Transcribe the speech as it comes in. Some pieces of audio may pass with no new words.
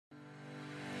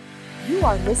You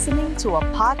are listening to a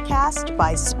podcast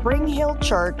by Spring Hill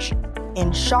Church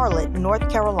in Charlotte, North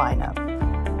Carolina.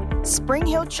 Spring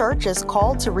Hill Church is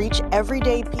called to reach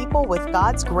everyday people with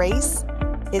God's grace,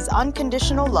 His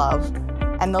unconditional love,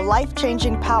 and the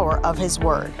life-changing power of His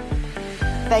Word.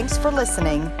 Thanks for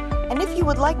listening, and if you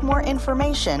would like more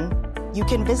information, you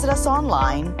can visit us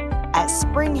online at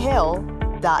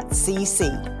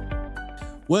springhill.cc.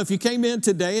 Well, if you came in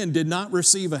today and did not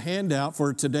receive a handout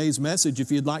for today's message, if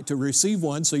you'd like to receive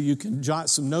one so you can jot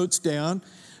some notes down,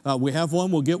 we have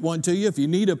one. We'll get one to you. If you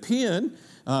need a pen,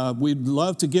 we'd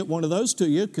love to get one of those to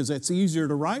you because it's easier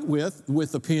to write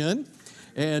with a pen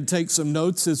and take some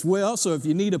notes as well. So if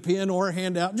you need a pen or a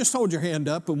handout, just hold your hand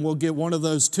up and we'll get one of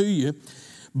those to you.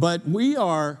 But we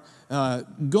are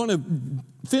going to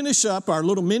finish up our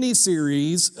little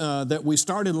mini-series that we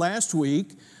started last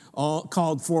week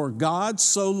called For God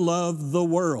So Loved the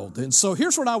World. And so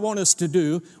here's what I want us to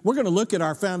do. We're going to look at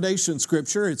our foundation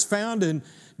scripture. It's found in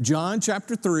John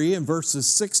chapter 3 and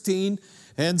verses 16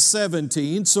 and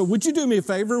 17. So would you do me a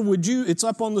favor? It's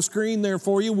up on the screen there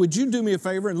for you. Would you do me a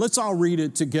favor and let's all read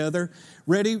it together.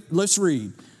 Ready? Let's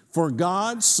read. For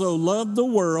God so loved the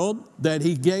world that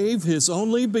He gave His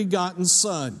only begotten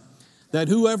Son, that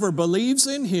whoever believes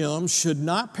in Him should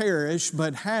not perish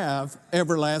but have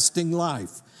everlasting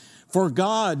life. For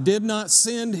God did not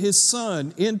send His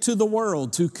Son into the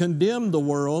world to condemn the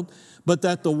world, but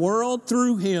that the world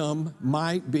through Him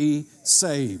might be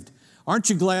saved. Aren't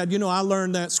you glad? You know, I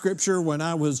learned that scripture when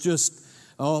I was just,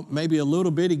 maybe a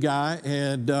little bitty guy,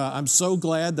 and I'm so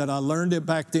glad that I learned it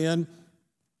back then.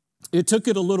 It took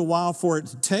it a little while for it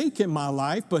to take in my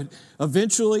life, but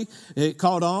eventually it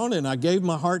caught on and I gave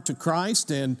my heart to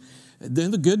Christ. And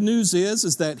then the good news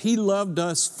is that He loved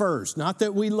us first. Not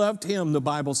that we loved Him, the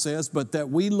Bible says, but that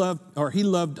He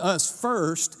loved us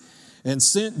first and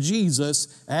sent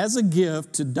Jesus as a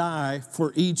gift to die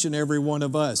for each and every one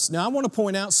of us. Now I want to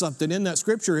point out something. In that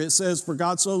scripture it says, for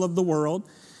God so loved the world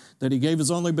that He gave His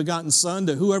only begotten Son,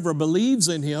 that whoever believes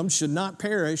in Him should not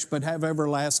perish but have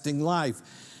everlasting life.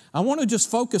 I want to just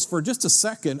focus for just a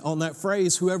second on that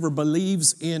phrase, whoever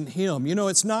believes in Him. You know,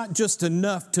 it's not just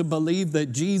enough to believe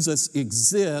that Jesus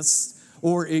exists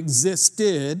or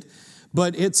existed,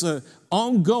 but it's an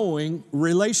ongoing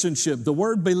relationship. The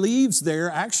word believes there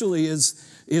actually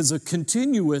is a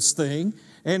continuous thing,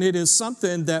 and it is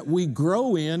something that we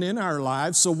grow in our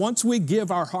lives. So once we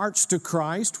give our hearts to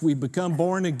Christ, we become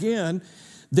born again,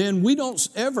 then we don't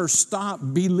ever stop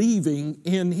believing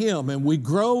in Him, and we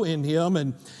grow in Him.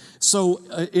 And so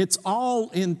it's all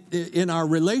in our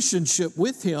relationship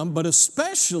with Him, but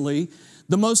especially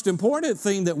the most important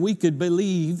thing that we could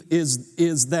believe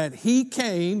is that He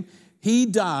came, He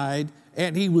died,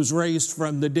 and He was raised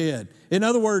from the dead. In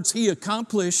other words, He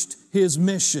accomplished His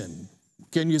mission.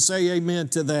 Can you say amen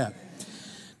to that?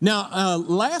 Now,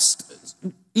 last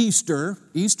Easter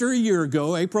a year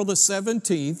ago, April the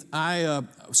 17th, I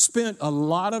spent a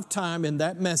lot of time in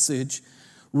that message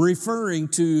referring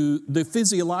to the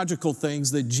physiological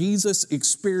things that Jesus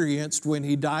experienced when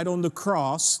He died on the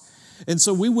cross. And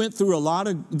so we went through a lot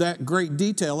of that great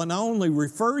detail, and I only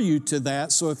refer you to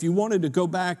that. So if you wanted to go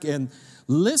back and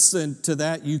listen to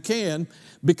that, you can,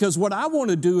 because what I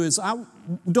want to do is I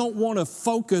don't want to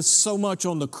focus so much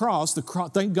on the cross.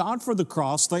 Thank God for the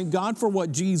cross. Thank God for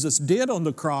what Jesus did on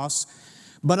the cross.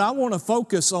 But I want to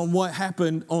focus on what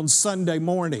happened on Sunday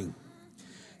morning,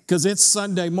 because it's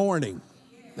Sunday morning.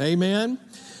 Amen.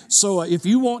 So if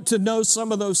you want to know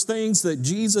some of those things that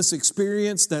Jesus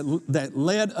experienced that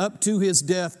led up to His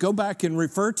death, go back and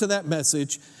refer to that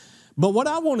message. But what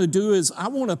I want to do is I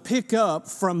want to pick up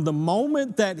from the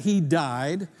moment that He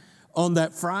died on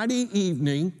that Friday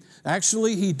evening.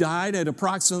 Actually, He died at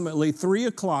approximately 3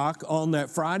 o'clock on that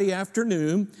Friday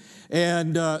afternoon.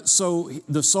 And so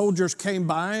the soldiers came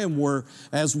by and were,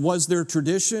 as was their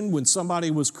tradition, when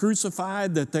somebody was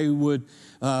crucified, that they would,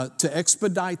 to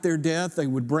expedite their death, they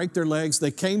would break their legs.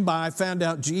 They came by, found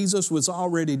out Jesus was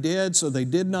already dead, so they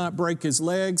did not break His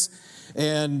legs.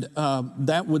 And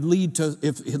that would lead to,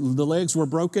 if the legs were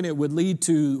broken, it would lead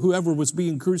to whoever was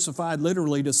being crucified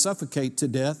literally to suffocate to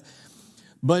death.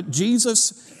 But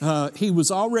Jesus, He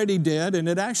was already dead, and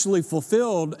it actually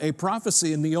fulfilled a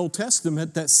prophecy in the Old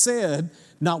Testament that said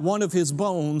not one of His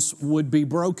bones would be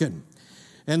broken.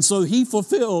 And so He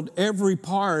fulfilled every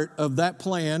part of that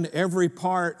plan, every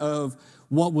part of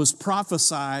what was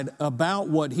prophesied about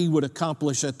what He would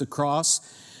accomplish at the cross.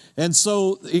 And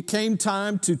so it came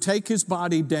time to take His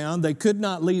body down. They could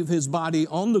not leave His body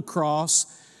on the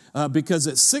cross because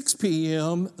at 6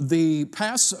 p.m. the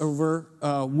Passover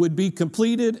would be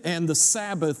completed and the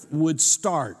Sabbath would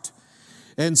start.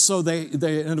 And so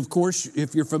and of course,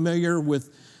 if you're familiar with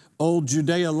old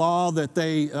Judea law, that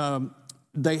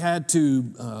they had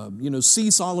to,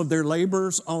 cease all of their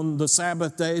labors on the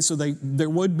Sabbath day, so there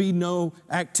would be no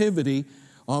activity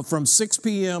from 6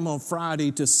 p.m. on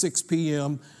Friday to 6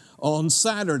 p.m. on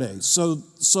Saturday.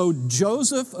 So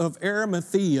Joseph of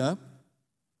Arimathea,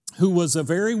 who was a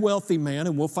very wealthy man,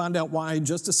 and we'll find out why in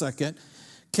just a second,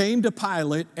 came to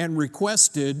Pilate and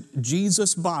requested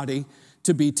Jesus' body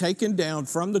to be taken down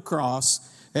from the cross.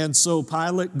 And so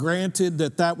Pilate granted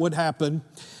that would happen.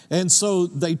 And so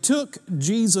they took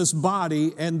Jesus'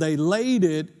 body and they laid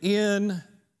it in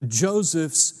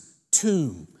Joseph's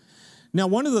tomb. Now,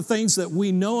 one of the things that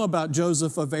we know about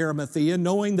Joseph of Arimathea,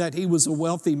 knowing that he was a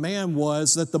wealthy man,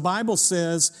 was that the Bible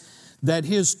says that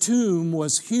his tomb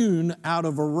was hewn out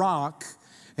of a rock,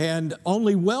 and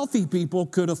only wealthy people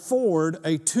could afford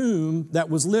a tomb that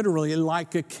was literally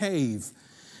like a cave.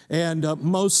 And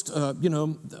most,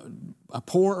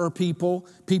 poorer people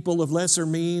of lesser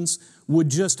means, would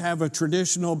just have a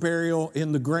traditional burial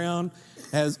in the ground,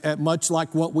 much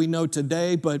like what we know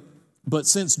today. But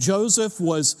since Joseph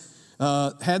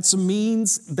had some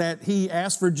means, that he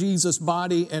asked for Jesus'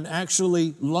 body and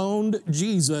actually loaned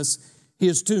Jesus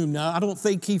his tomb. Now, I don't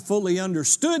think he fully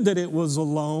understood that it was a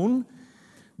loan,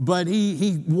 but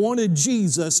he wanted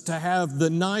Jesus to have the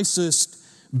nicest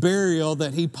burial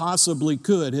that he possibly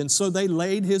could. And so they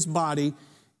laid his body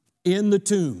in the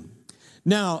tomb.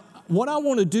 Now, what I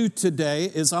want to do today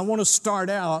is I want to start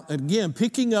out, again,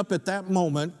 picking up at that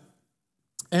moment.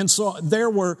 And so there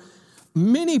were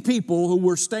many people who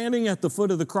were standing at the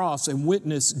foot of the cross and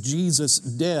witnessed Jesus'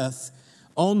 death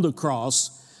on the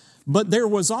cross. But there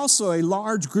was also a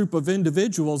large group of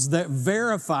individuals that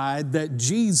verified that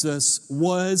Jesus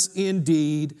was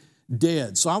indeed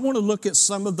dead. So I want to look at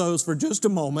some of those for just a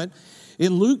moment.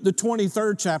 In Luke, the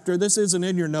 23rd chapter, this isn't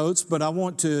in your notes, but I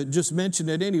want to just mention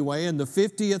it anyway. In the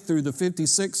 50th through the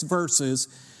 56th verses,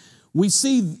 we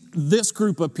see this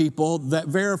group of people that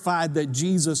verified that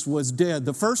Jesus was dead.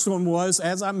 The first one was,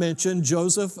 as I mentioned,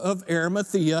 Joseph of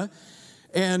Arimathea,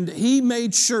 and he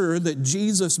made sure that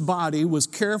Jesus' body was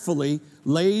carefully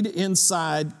laid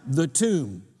inside the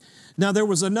tomb. Now, there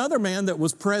was another man that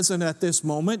was present at this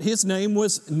moment. His name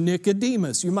was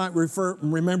Nicodemus. You might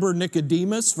remember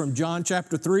Nicodemus from John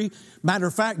chapter 3. Matter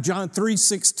of fact, John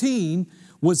 3:16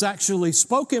 was actually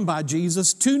spoken by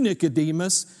Jesus to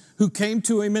Nicodemus, who came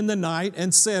to him in the night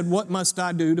and said, "What must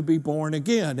I do to be born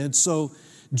again?" And so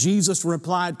Jesus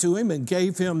replied to him and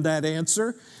gave him that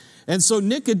answer. And so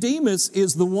Nicodemus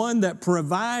is the one that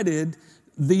provided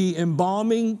the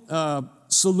embalming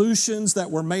solutions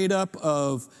that were made up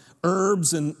of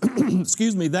herbs and,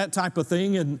 that type of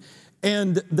thing.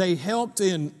 And they helped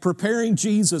in preparing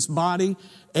Jesus' body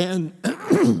and,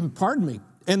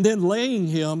 and then laying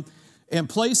him and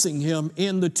placing him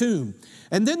in the tomb.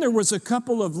 And then there was a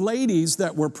couple of ladies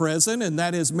that were present, and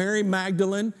that is Mary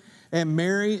Magdalene and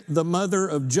Mary, the mother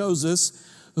of Joseph,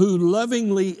 who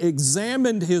lovingly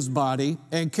examined his body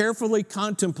and carefully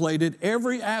contemplated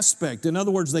every aspect. In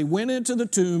other words, they went into the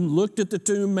tomb, looked at the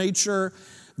tomb, made sure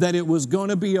that it was going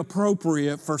to be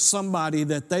appropriate for somebody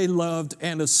that they loved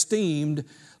and esteemed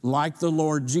like the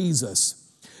Lord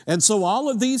Jesus. And so all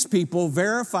of these people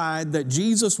verified that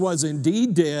Jesus was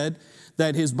indeed dead,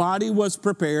 that his body was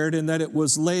prepared, and that it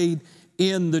was laid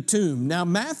in the tomb. Now,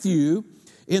 Matthew,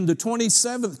 in the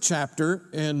 27th chapter,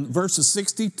 in verses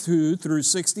 62 through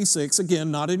 66, again,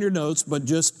 not in your notes, but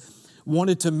just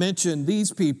wanted to mention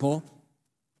these people.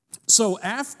 So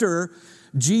after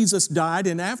Jesus died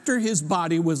and after his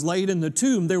body was laid in the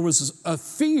tomb, there was a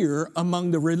fear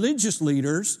among the religious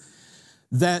leaders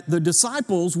that the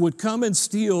disciples would come and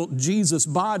steal Jesus'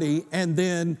 body and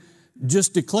then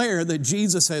just declare that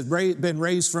Jesus had been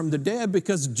raised from the dead,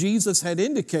 because Jesus had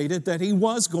indicated that he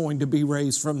was going to be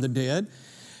raised from the dead.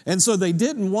 And so they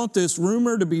didn't want this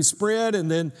rumor to be spread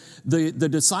and then the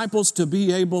disciples to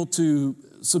be able to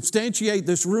substantiate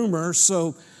this rumor.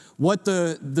 So what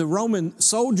the Roman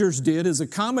soldiers did is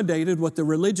accommodated what the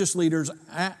religious leaders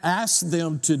asked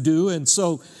them to do. And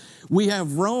so we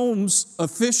have Rome's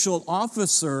official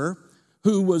officer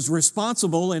who was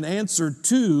responsible and answered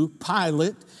to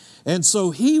Pilate. And so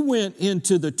he went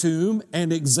into the tomb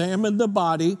and examined the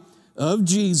body of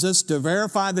Jesus to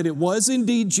verify that it was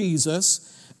indeed Jesus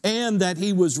and that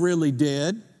he was really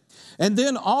dead. And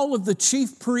then all of the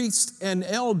chief priests and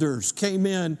elders came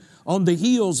in on the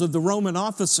heels of the Roman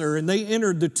officer, and they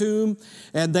entered the tomb,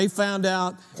 and they found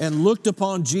out and looked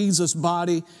upon Jesus'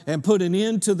 body and put an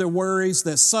end to their worries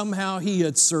that somehow he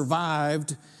had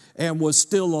survived and was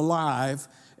still alive.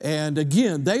 And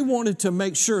again, they wanted to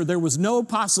make sure there was no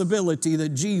possibility that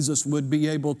Jesus would be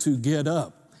able to get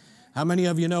up. How many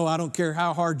of you know I don't care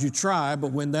how hard you try,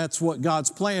 but when that's what God's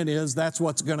plan is, that's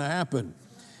what's going to happen?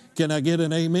 Can I get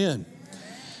an amen?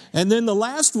 And then the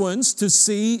last ones to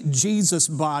see Jesus'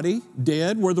 body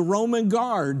dead were the Roman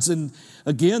guards. And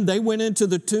again, they went into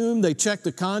the tomb. They checked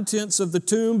the contents of the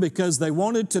tomb because they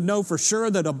wanted to know for sure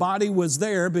that a body was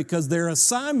there, because their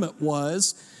assignment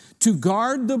was to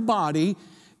guard the body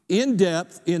in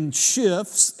depth, in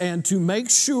shifts, and to make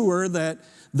sure that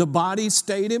the body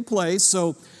stayed in place.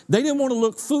 So they didn't want to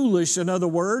look foolish, in other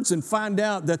words, and find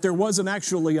out that there wasn't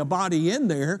actually a body in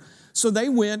there. So they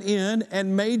went in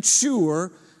and made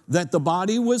sure that the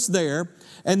body was there.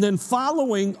 And then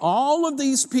following all of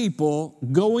these people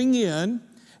going in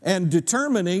and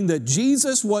determining that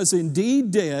Jesus was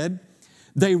indeed dead,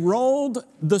 they rolled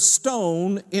the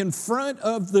stone in front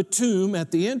of the tomb,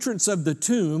 at the entrance of the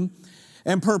tomb,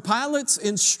 and per Pilate's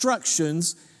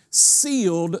instructions,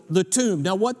 sealed the tomb.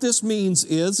 Now, what this means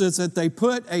is that they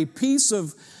put a piece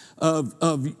of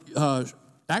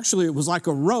actually it was like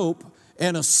a rope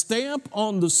and a stamp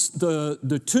on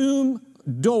the tomb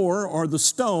door or the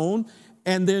stone,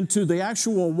 and then to the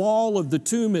actual wall of the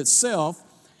tomb itself.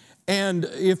 And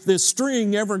if this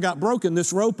string ever got broken,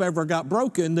 this rope ever got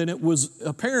broken, then it was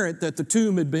apparent that the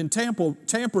tomb had been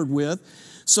tampered with.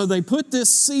 So they put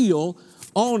this seal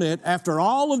on it after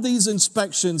all of these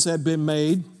inspections had been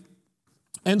made.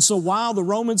 And so while the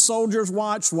Roman soldiers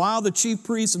watched, while the chief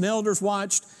priests and elders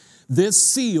watched, this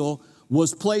seal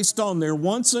was placed on there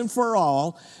once and for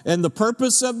all. And the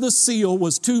purpose of the seal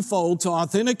was twofold: to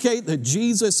authenticate that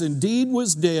Jesus indeed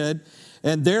was dead,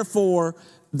 and therefore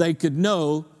they could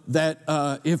know that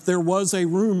if there was a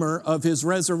rumor of his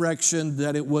resurrection,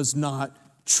 that it was not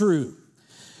true.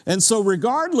 And so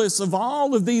regardless of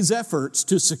all of these efforts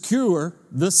to secure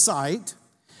the site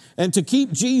and to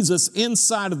keep Jesus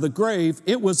inside of the grave,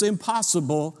 it was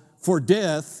impossible for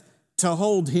death to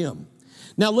hold him.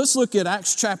 Now let's look at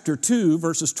Acts chapter 2,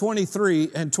 verses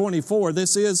 23 and 24.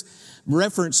 This is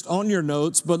referenced on your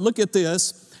notes, but look at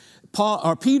this.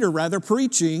 Peter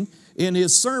preaching in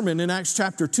his sermon in Acts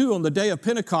chapter 2 on the day of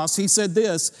Pentecost, he said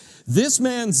this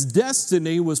man's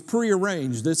destiny was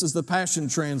prearranged. This is the Passion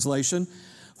Translation.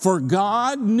 For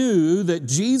God knew that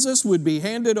Jesus would be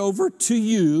handed over to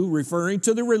you, referring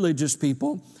to the religious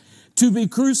people, to be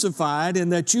crucified,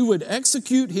 and that you would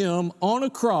execute him on a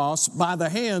cross by the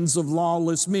hands of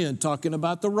lawless men, talking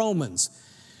about the Romans.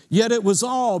 Yet it was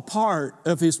all part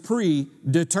of his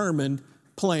predetermined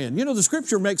plan. You know, the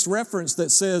scripture makes reference that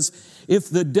says if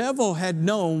the devil had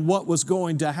known what was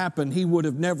going to happen, he would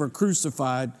have never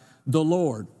crucified the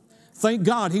Lord. Thank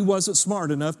God he wasn't smart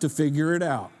enough to figure it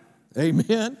out.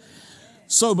 Amen.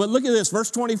 So, but look at this,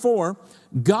 verse 24.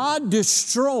 God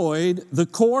destroyed the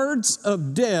cords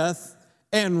of death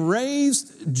and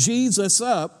raised Jesus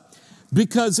up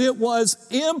because it was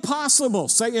impossible.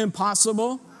 Say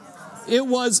impossible. It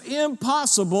was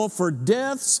impossible for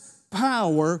death's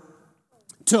power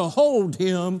to hold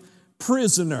him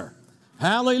prisoner.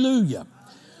 Hallelujah.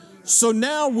 So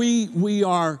now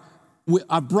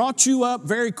I brought you up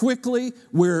very quickly.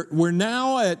 We're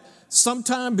now at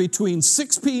sometime between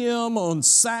 6 p.m. on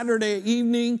Saturday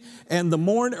evening and the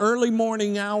early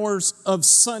morning hours of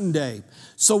Sunday.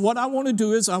 So what I want to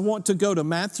do is I want to go to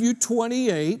Matthew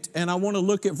 28, and I want to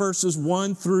look at verses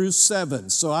 1 through 7.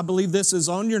 So I believe this is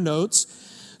on your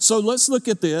notes. So let's look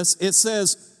at this. It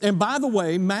says, and by the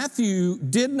way, Matthew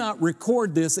did not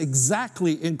record this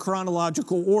exactly in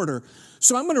chronological order.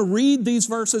 So I'm going to read these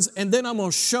verses, and then I'm going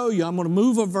to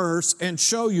move a verse and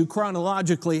show you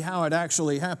chronologically how it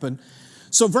actually happened.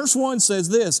 So verse 1 says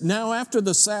this: Now after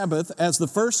the Sabbath, as the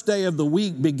first day of the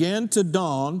week began to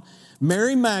dawn,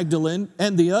 Mary Magdalene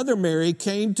and the other Mary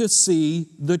came to see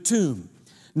the tomb.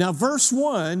 Now verse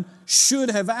 1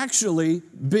 should have actually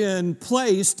been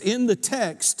placed in the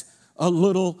text a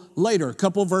little later, a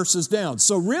couple verses down.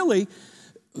 So really,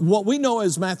 what we know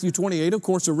as Matthew 28, of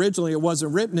course, originally it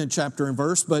wasn't written in chapter and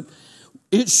verse, but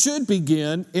it should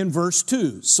begin in verse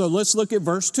 2. So let's look at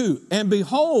verse 2. And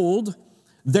behold,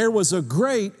 there was a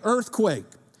great earthquake.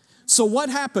 So what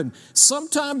happened?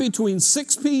 Sometime between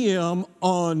 6 p.m.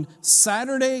 on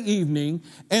Saturday evening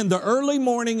and the early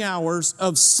morning hours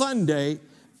of Sunday,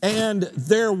 and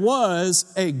there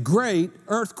was a great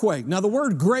earthquake. Now the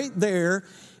word great there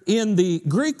in the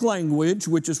Greek language,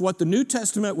 which is what the New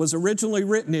Testament was originally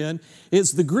written in,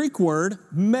 is the Greek word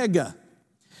mega,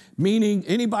 meaning,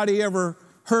 anybody ever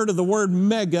heard of the word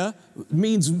mega? It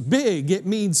means big, it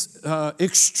means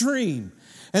extreme.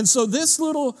 And so this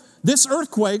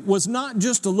earthquake was not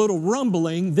just a little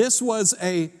rumbling, this was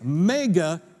a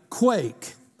mega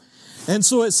quake. And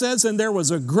so it says, and there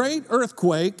was a great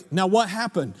earthquake. Now what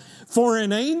happened? For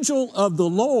an angel of the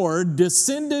Lord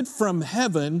descended from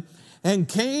heaven and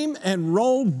came and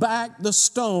rolled back the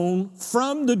stone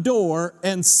from the door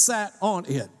and sat on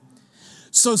it.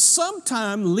 So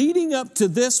sometime leading up to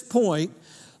this point,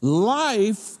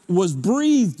 life was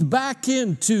breathed back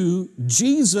into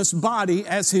Jesus' body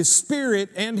as his spirit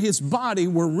and his body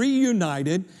were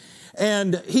reunited.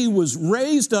 And he was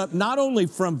raised up not only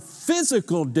from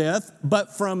physical death,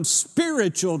 but from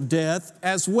spiritual death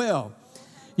as well.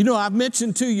 You know, I've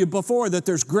mentioned to you before that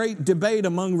there's great debate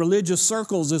among religious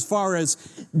circles as far as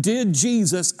did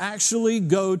Jesus actually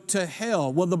go to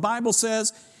hell? Well, the Bible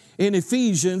says in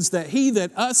Ephesians that he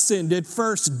that ascended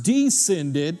first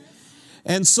descended.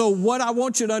 And so what I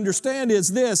want you to understand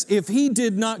is this: if he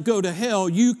did not go to hell,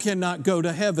 you cannot go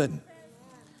to heaven.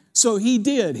 So he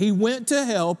did. He went to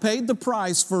hell, paid the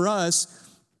price for us,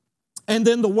 and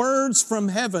then the words from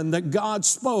heaven that God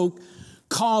spoke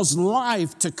caused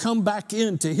life to come back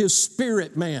into his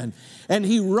spirit man. And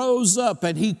he rose up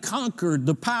and he conquered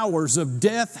the powers of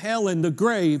death, hell, and the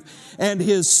grave. And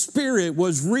his spirit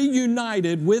was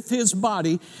reunited with his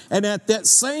body. And at that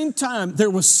same time,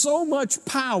 there was so much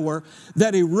power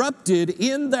that erupted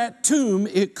in that tomb,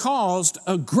 it caused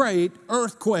a great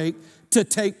earthquake to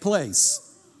take place.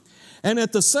 And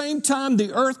at the same time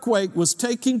the earthquake was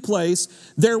taking place,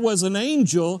 there was an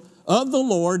angel of the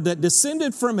Lord that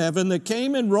descended from heaven that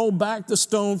came and rolled back the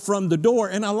stone from the door.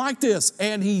 And I like this,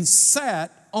 and he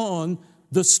sat on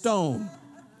the stone.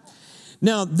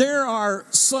 Now, there are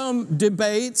some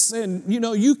debates, and you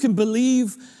know, you can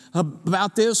believe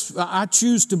about this. I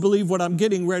choose to believe what I'm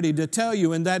getting ready to tell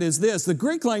you, and that is this. The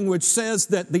Greek language says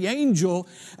that the angel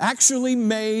actually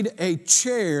made a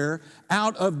chair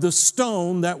out of the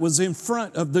stone that was in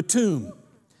front of the tomb.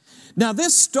 Now,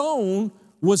 this stone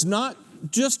was not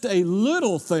just a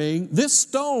little thing. This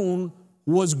stone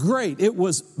was great. It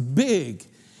was big.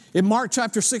 In Mark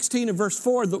chapter 16 and verse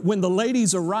 4, when the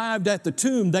ladies arrived at the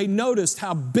tomb, they noticed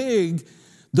how big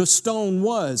the stone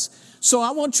was. So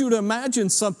I want you to imagine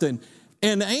something.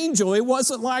 An angel, it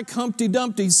wasn't like Humpty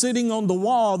Dumpty sitting on the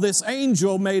wall. This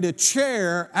angel made a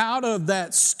chair out of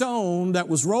that stone that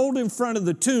was rolled in front of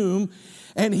the tomb,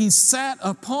 and he sat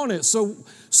upon it.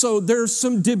 So there's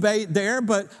some debate there,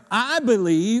 but I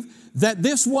believe that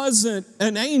this wasn't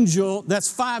an angel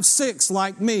that's 5'6"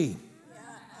 like me.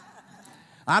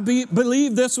 I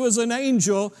believe this was an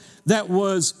angel that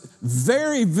was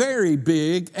very, very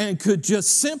big and could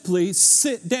just simply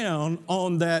sit down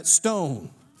on that stone.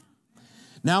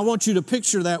 Now I want you to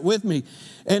picture that with me.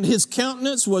 And his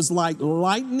countenance was like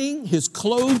lightning, his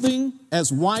clothing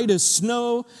as white as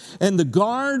snow, and the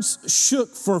guards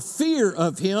shook for fear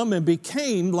of him and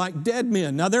became like dead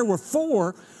men. Now there were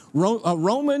 4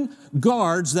 Roman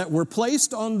guards that were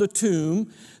placed on the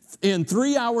tomb in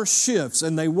 3-hour shifts,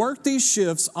 and they worked these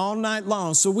shifts all night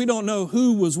long. So we don't know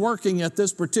who was working at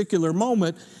this particular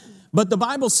moment, but the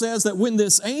Bible says that when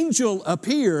this angel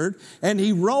appeared and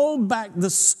he rolled back the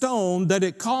stone, that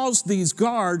it caused these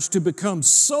guards to become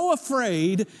so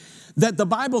afraid that the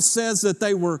Bible says that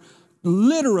they were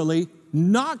literally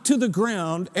knocked to the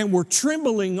ground and were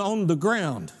trembling on the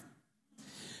ground.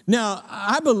 Now,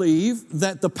 I believe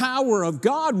that the power of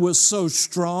God was so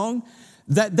strong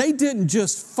that they didn't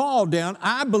just fall down.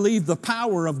 I believe the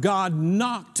power of God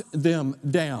knocked them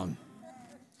down.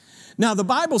 Now, the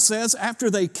Bible says after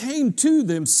they came to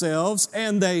themselves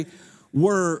and they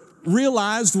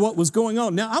realized what was going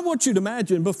on. Now, I want you to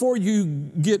imagine, before you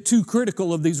get too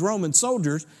critical of these Roman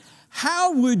soldiers,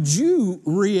 how would you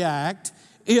react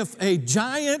if a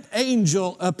giant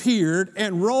angel appeared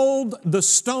and rolled the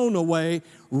stone away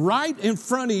right in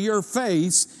front of your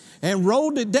face and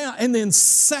rolled it down and then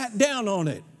sat down on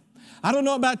it? I don't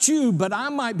know about you, but I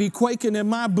might be quaking in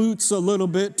my boots a little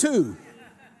bit too.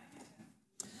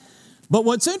 But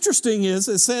what's interesting is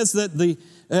it says that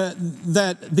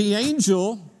the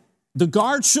angel, the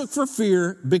guard shook for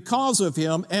fear because of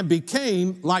him and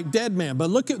became like dead men. But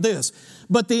look at this.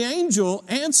 But the angel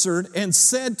answered and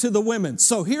said to the women.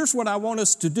 So here's what I want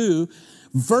us to do.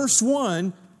 Verse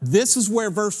 1, this is where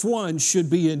verse 1 should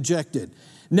be injected.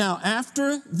 Now,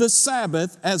 after the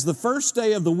Sabbath, as the first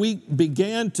day of the week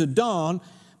began to dawn,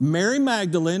 Mary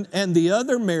Magdalene and the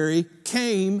other Mary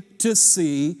came to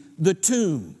see the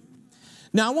tomb.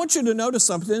 Now, I want you to notice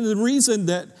something. And the reason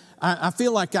that I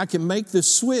feel like I can make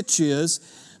this switch is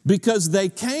because they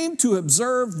came to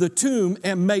observe the tomb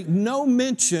and make no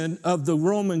mention of the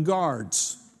Roman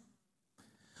guards.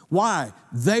 Why?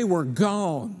 They were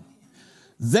gone.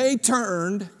 They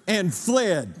turned and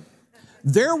fled.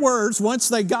 Their words, once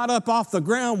they got up off the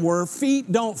ground, were, "Feet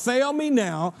don't fail me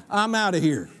now, I'm out of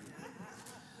here."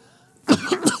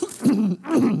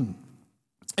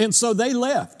 And so they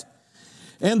left.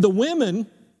 And the women,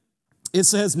 it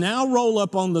says, now roll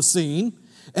up on the scene.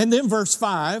 And then verse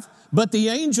 5, but the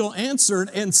angel answered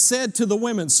and said to the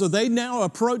women. So they now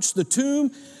approach the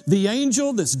tomb. The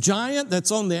angel, this giant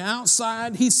that's on the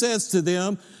outside, he says to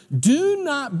them, do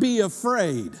not be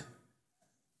afraid.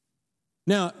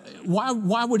 Now,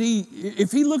 why would he,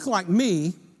 if he looked like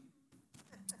me,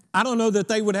 I don't know that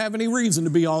they would have any reason to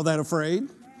be all that afraid.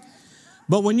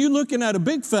 But when you're looking at a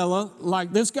big fella,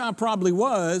 like this guy probably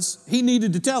was, he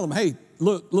needed to tell them, hey,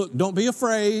 look, don't be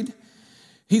afraid.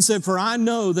 He said, for I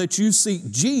know that you seek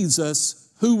Jesus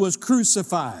who was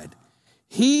crucified.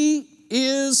 He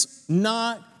is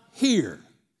not here,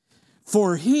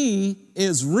 for he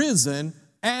is risen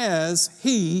as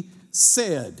he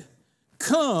said.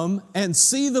 Come and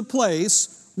see the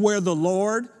place where the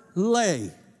Lord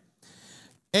lay.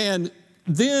 And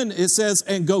then it says,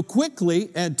 and go quickly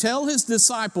and tell his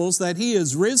disciples that he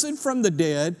is risen from the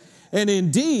dead, and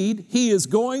indeed he is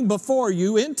going before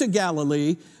you into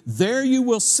Galilee. There you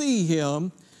will see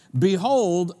him.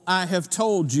 Behold, I have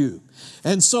told you.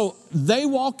 And so they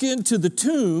walk into the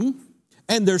tomb,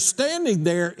 and they're standing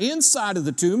there inside of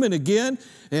the tomb. And again,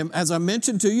 as I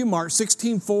mentioned to you, Mark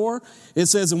 16:4, it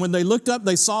says, and when they looked up,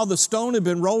 they saw the stone had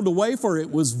been rolled away, for it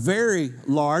was very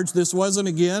large. This wasn't,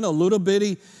 again, a little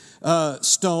bitty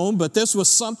stone, but this was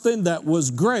something that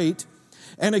was great.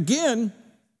 And again,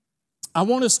 I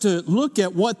want us to look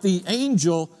at what the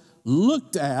angel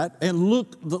looked at and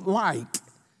looked like.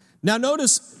 Now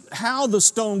notice how the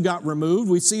stone got removed.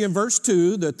 We see in verse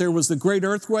 2 that there was the great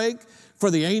earthquake, for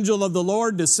the angel of the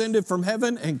Lord descended from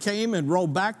heaven and came and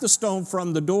rolled back the stone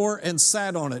from the door and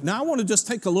sat on it. Now I want to just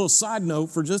take a little side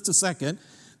note for just a second.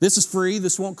 This is free.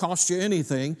 This won't cost you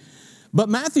anything. But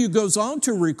Matthew goes on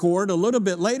to record a little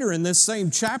bit later in this same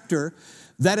chapter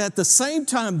that at the same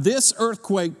time this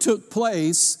earthquake took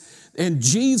place and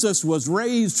Jesus was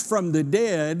raised from the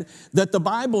dead, that the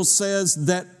Bible says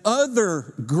that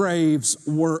other graves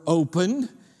were opened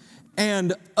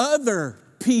and other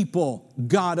people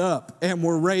got up and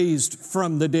were raised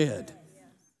from the dead.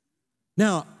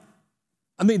 Now,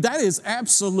 that is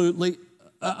absolutely,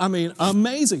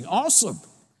 amazing, awesome.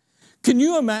 Can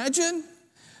you imagine?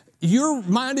 You're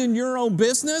minding your own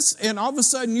business, and all of a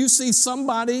sudden you see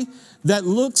somebody that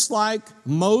looks like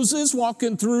Moses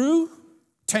walking through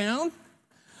town,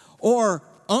 or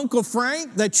Uncle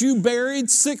Frank that you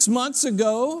buried 6 months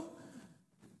ago.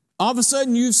 All of a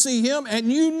sudden you see him,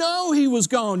 and you know he was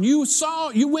gone. You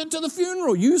went to the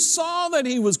funeral. You saw that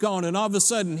he was gone, and all of a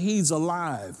sudden he's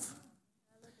alive.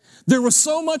 There was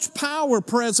so much power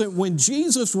present when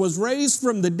Jesus was raised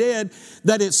from the dead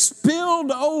that it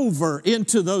spilled over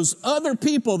into those other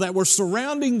people that were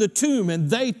surrounding the tomb, and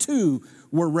they too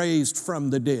were raised from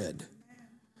the dead.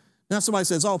 Now somebody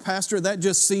says, oh, Pastor, that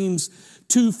just seems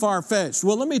too far-fetched.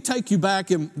 Well, let me take you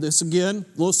back in this again,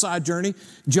 a little side journey.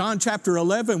 John chapter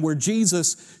 11, where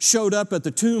Jesus showed up at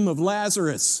the tomb of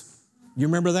Lazarus. You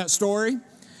remember that story?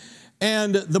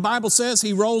 And the Bible says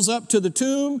he rolls up to the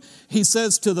tomb. He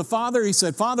says to the Father, he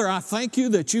said, Father, I thank you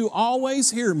that you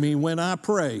always hear me when I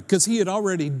pray, because he had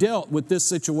already dealt with this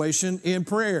situation in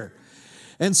prayer.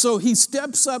 And so he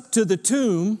steps up to the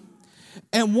tomb,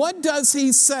 and what does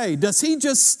he say? Does he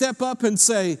just step up and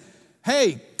say,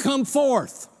 hey, come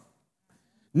forth?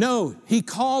 No, he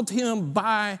called him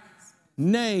by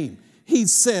name. He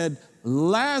said,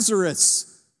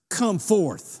 Lazarus, come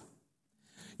forth.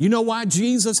 You know why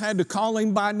Jesus had to call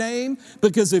him by name?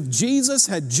 Because if Jesus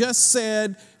had just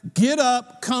said, get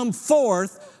up, come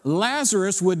forth,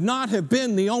 Lazarus would not have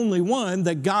been the only one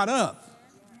that got up.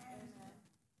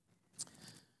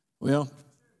 Well,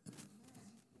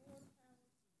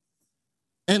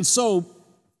 and so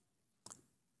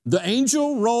the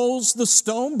angel rolls the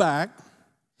stone back.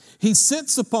 He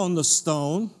sits upon the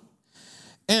stone.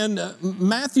 And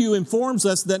Matthew informs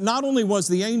us that not only was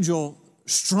the angel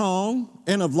strong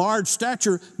and of large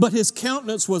stature, but his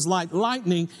countenance was like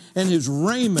lightning and his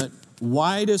raiment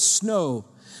white as snow.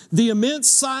 The immense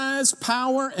size,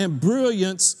 power, and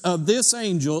brilliance of this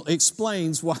angel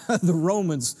explains why the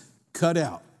Romans cut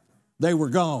out. They were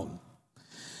gone.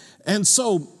 And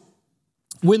so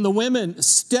when the women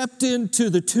stepped into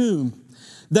the tomb,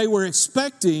 they were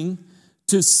expecting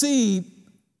to see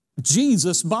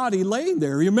Jesus' body laying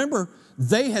there. Remember,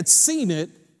 they had seen it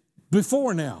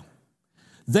before now.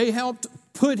 They helped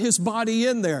put his body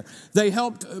in there. They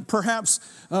helped perhaps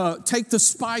take the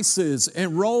spices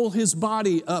and roll his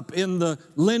body up in the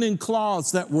linen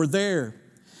cloths that were there.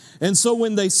 And so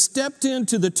when they stepped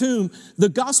into the tomb, the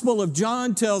Gospel of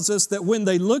John tells us that when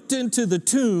they looked into the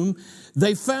tomb,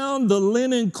 they found the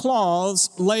linen cloths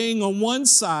laying on one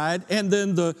side, and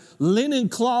then the linen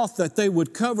cloth that they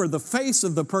would cover the face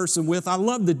of the person with. I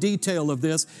love the detail of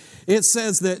this. It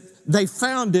says that they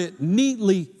found it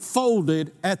neatly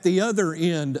folded at the other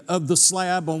end of the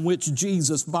slab on which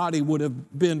Jesus' body would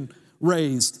have been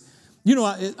raised. You know,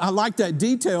 I like that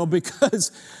detail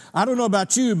because I don't know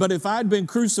about you, but if I'd been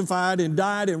crucified and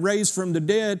died and raised from the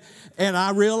dead and I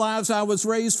realized I was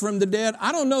raised from the dead,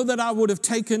 I don't know that I would have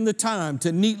taken the time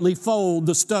to neatly fold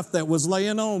the stuff that was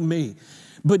laying on me.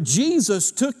 But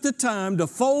Jesus took the time to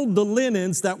fold the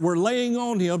linens that were laying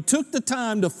on him, took the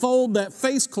time to fold that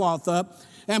face cloth up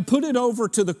and put it over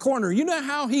to the corner. You know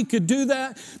how he could do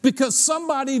that? Because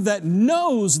somebody that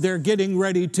knows they're getting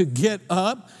ready to get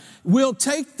up will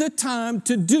take the time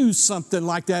to do something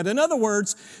like that. In other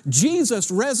words, Jesus'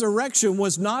 resurrection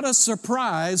was not a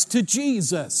surprise to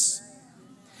Jesus.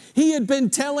 He had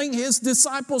been telling his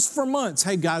disciples for months,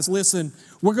 hey guys, listen,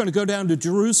 we're going to go down to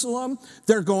Jerusalem.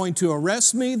 They're going to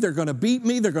arrest me. They're going to beat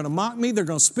me. They're going to mock me. They're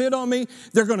going to spit on me.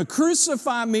 They're going to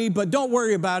crucify me, but don't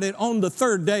worry about it. On the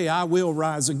third day, I will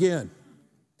rise again.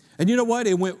 And you know what?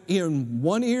 It went in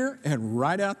one ear and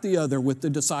right out the other with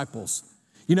the disciples.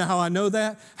 You know how I know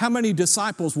that? How many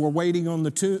disciples were waiting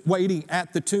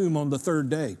at the tomb on the third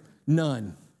day?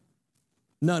 None.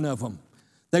 None of them.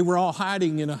 They were all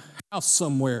hiding in a house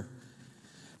somewhere.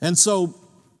 And so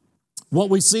what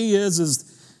we see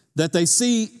is that they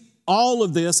see all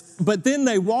of this, but then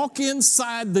they walk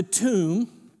inside the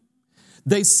tomb.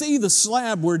 They see the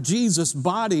slab where Jesus'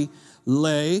 body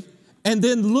lay, and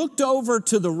then looked over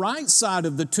to the right side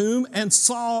of the tomb and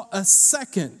saw a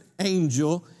second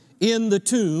angel in the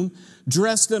tomb,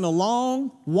 dressed in a long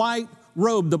white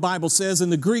robe, the Bible says in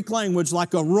the Greek language,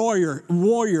 like a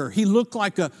warrior. He looked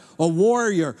like a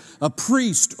warrior, a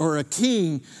priest or a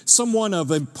king, someone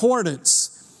of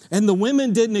importance. And the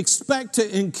women didn't expect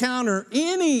to encounter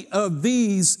any of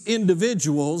these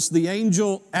individuals, the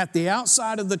angel at the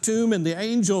outside of the tomb and the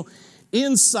angel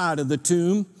inside of the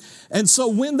tomb. And so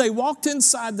when they walked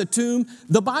inside the tomb,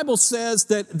 the Bible says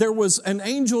that there was an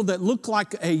angel that looked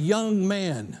like a young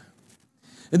man.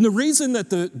 And the reason that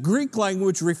the Greek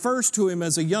language refers to him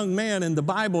as a young man in the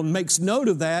Bible and makes note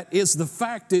of that is the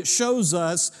fact it shows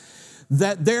us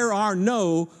that there are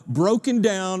no broken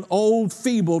down, old,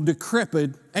 feeble,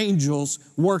 decrepit angels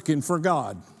working for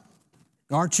God.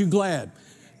 Aren't you glad?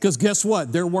 Because guess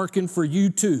what? They're working for you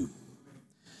too.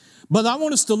 But I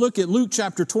want us to look at Luke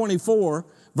chapter 24,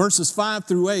 verses 5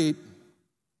 through 8.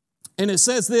 And it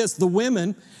says this, the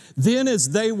women, then as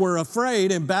they were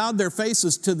afraid and bowed their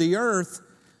faces to the earth,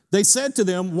 they said to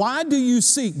them, why do you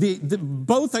seek,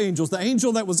 both angels, the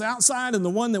angel that was outside and the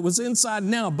one that was inside,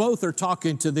 now both are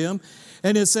talking to them.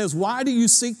 And it says, why do you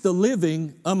seek the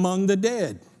living among the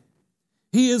dead?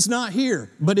 He is not here,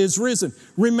 but is risen.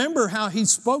 Remember how he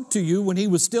spoke to you when he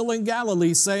was still in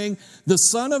Galilee, saying, the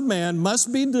Son of Man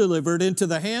must be delivered into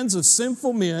the hands of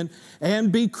sinful men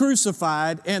and be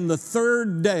crucified, and the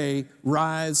third day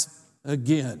rise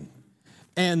again.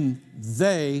 And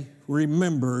they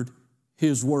remembered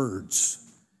his words.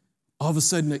 All of a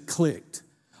sudden it clicked.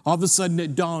 All of a sudden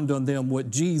it dawned on them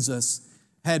what Jesus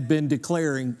had been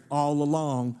declaring all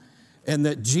along, and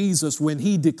that Jesus, when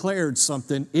he declared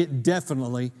something, it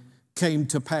definitely came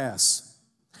to pass.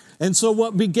 And so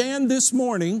what began this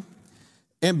morning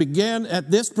and began at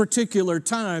this particular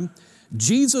time,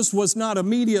 Jesus was not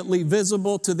immediately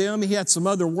visible to them. He had some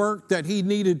other work that he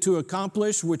needed to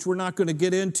accomplish, which we're not going to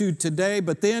get into today.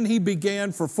 But then he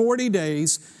began for 40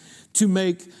 days to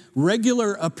make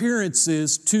regular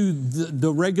appearances to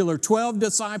the regular 12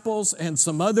 disciples and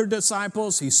some other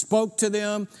disciples. He spoke to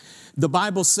them. The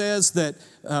Bible says that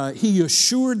he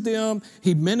assured them,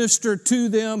 he ministered to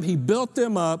them, he built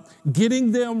them up,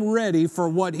 getting them ready for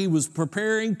what he was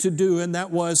preparing to do, and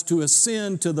that was to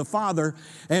ascend to the Father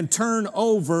and turn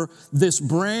over this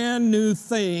brand new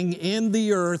thing in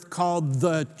the earth called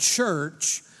the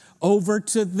church over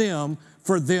to them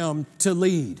for them to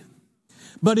lead.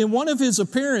 But in one of his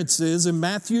appearances in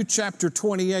Matthew chapter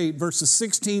 28, verses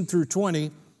 16 through 20,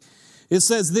 it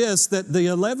says this, that the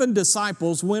 11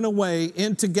 disciples went away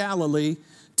into Galilee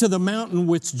to the mountain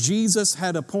which Jesus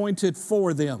had appointed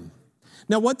for them.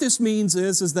 Now what this means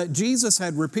is that Jesus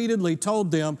had repeatedly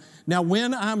told them, now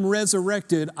when I'm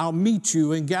resurrected, I'll meet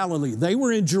you in Galilee. They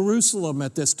were in Jerusalem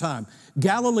at this time.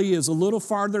 Galilee is a little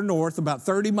farther north, about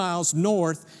 30 miles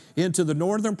north into the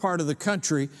northern part of the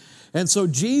country. And so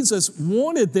Jesus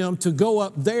wanted them to go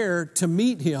up there to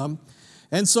meet him.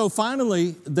 And so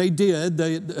finally they did.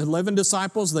 The 11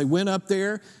 disciples, they went up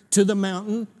there to the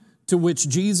mountain to which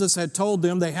Jesus had told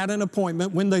them they had an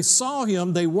appointment. When they saw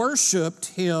him, they worshiped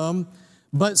him,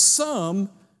 but some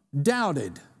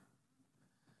doubted.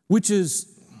 Which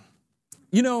is,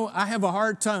 I have a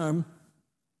hard time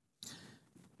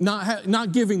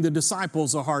not giving the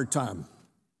disciples a hard time.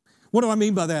 What do I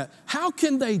mean by that? How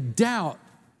can they doubt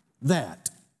that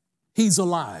he's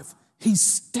alive? He's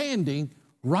standing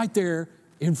right there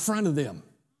in front of them.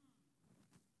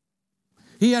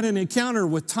 He had an encounter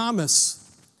with Thomas.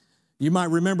 You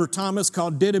might remember Thomas,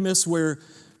 called Didymus, where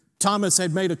Thomas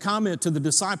had made a comment to the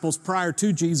disciples prior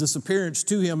to Jesus' appearance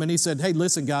to him, and he said, hey,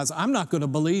 listen, guys, I'm not going to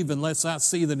believe unless I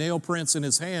see the nail prints in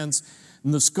his hands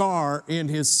and the scar in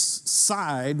his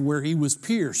side where he was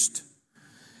pierced.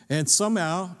 And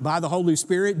somehow, by the Holy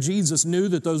Spirit, Jesus knew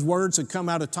that those words had come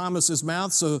out of Thomas's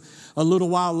mouth. So a little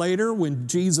while later, when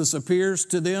Jesus appears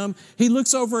to them, he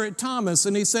looks over at Thomas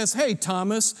and he says, hey,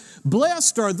 Thomas,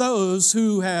 blessed are those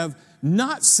who have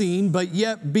not seen but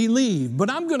yet believe.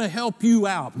 But I'm going to help you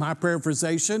out, my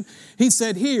paraphrasation. He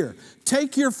said, here,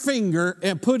 take your finger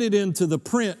and put it into the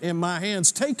print in my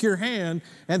hands. Take your hand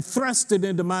and thrust it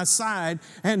into my side.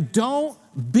 And don't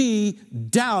be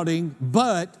doubting,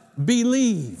 but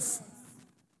believe.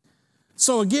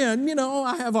 So again,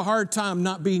 I have a hard time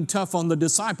not being tough on the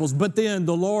disciples. But then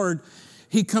the Lord,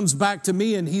 he comes back to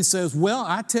me and he says, well,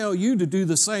 I tell you to do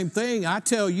the same thing. I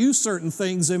tell you certain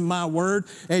things in my word,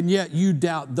 and yet you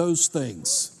doubt those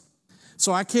things.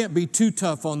 So I can't be too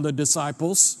tough on the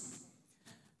disciples,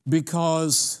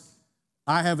 because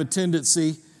I have a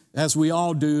tendency, as we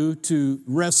all do, to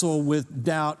wrestle with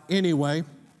doubt anyway.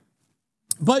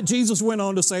 But Jesus went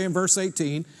on to say in verse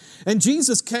 18, and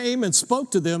Jesus came and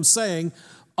spoke to them, saying,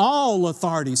 all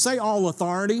authority. Say all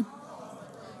authority.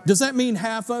 Does that mean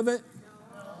half of it?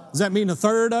 Does that mean a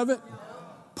third of it?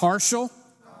 Partial?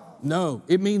 No,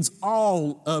 it means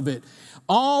all of it.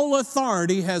 All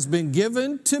authority has been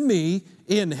given to me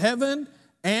in heaven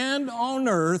and on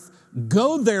earth.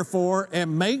 Go therefore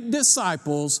and make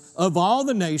disciples of all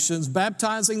the nations,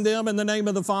 baptizing them in the name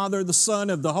of the Father, the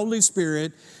Son, of the Holy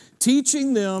Spirit,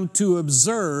 teaching them to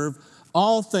observe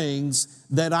all things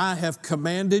that I have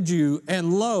commanded you.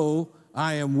 And lo,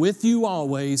 I am with you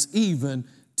always, even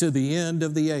to the end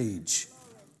of the age.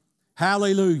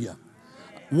 Hallelujah.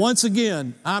 Once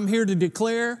again, I'm here to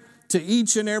declare to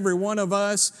each and every one of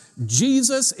us,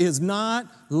 Jesus is not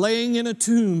laying in a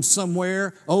tomb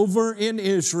somewhere over in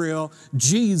Israel.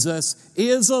 Jesus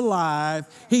is alive.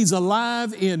 He's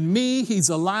alive in me. He's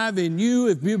alive in you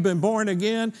if you've been born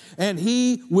again, and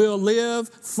he will live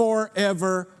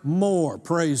forevermore.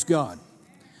 Praise God.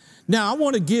 Now, I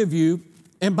want to give you,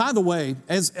 and by the way,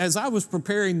 as I was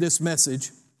preparing this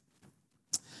message,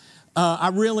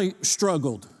 I really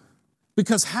struggled,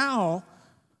 because how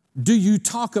do you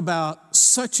talk about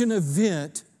such an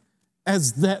event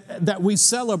as that we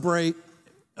celebrate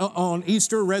on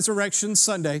Easter Resurrection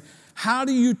Sunday? How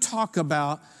do you talk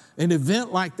about an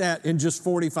event like that in just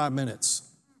 45 minutes?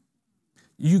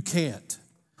 You can't.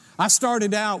 I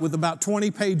started out with about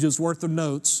 20 pages worth of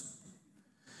notes,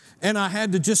 and I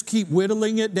had to just keep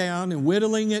whittling it down and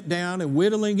whittling it down and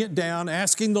whittling it down,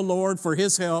 asking the Lord for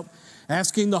his help,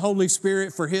 asking the Holy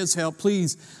Spirit for his help.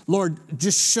 Please, Lord,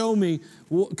 just show me.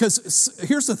 Because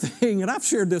here's the thing, and I've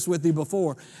shared this with you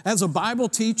before. As a Bible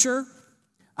teacher,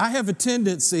 I have a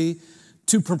tendency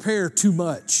to prepare too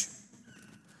much,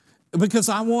 because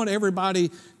I want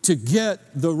everybody to get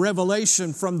the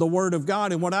revelation from the Word of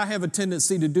God. And what I have a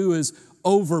tendency to do is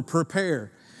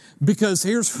over-prepare. Because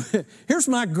here's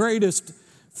my greatest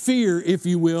fear, if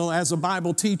you will, as a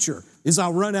Bible teacher, is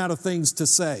I'll run out of things to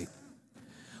say.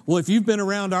 Well, if you've been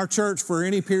around our church for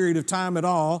any period of time at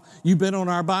all, you've been on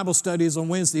our Bible studies on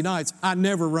Wednesday nights, I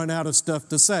never run out of stuff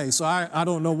to say. So I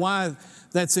don't know why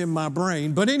that's in my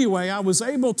brain. But anyway, I was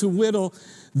able to whittle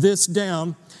this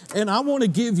down, and I want to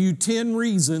give you 10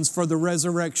 reasons for the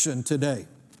resurrection today.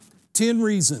 10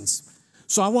 reasons.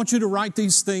 So I want you to write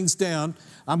these things down.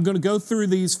 I'm going to go through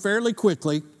these fairly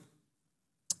quickly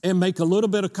and make a little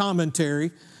bit of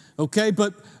commentary. Okay,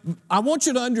 but I want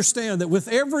you to understand that with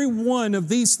every one of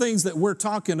these things that we're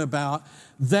talking about,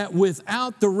 that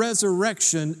without the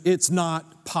resurrection, it's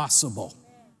not possible.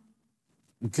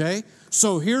 Okay,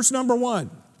 so here's number one.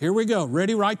 Here we go.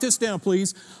 Ready? Write this down,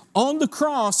 please. On the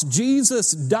cross,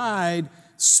 Jesus died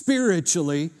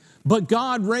spiritually, but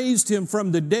God raised him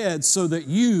from the dead so that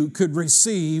you could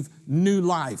receive new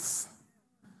life.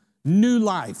 New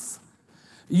life.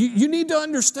 You need to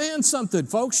understand something,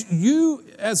 folks. You,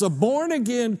 as a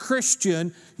born-again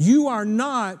Christian, you are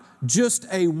not just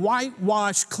a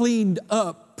whitewashed, cleaned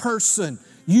up person.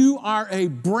 You are a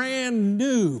brand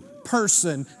new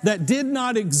person that did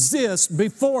not exist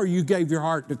before you gave your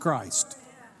heart to Christ.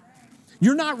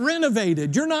 You're not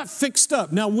renovated. You're not fixed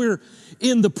up. Now, we're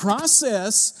in the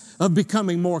process of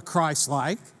becoming more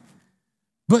Christ-like,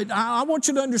 but I want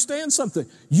you to understand something.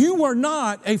 You are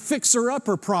not a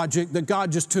fixer-upper project that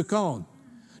God just took on.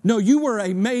 No, you were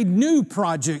a made new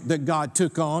project that God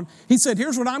took on. He said,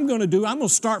 here's what I'm going to do. I'm going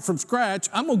to start from scratch.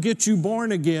 I'm going to get you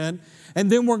born again,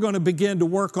 and then we're going to begin to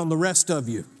work on the rest of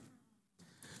you.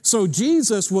 So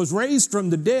Jesus was raised from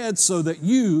the dead so that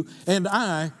you and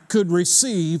I could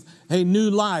receive a new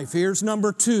life. Here's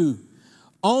number 2.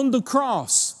 On the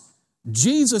cross,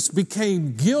 Jesus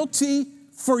became guilty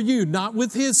for you, not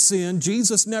with his sin.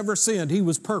 Jesus never sinned. He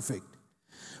was perfect.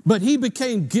 But he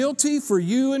became guilty for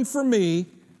you and for me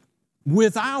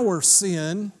with our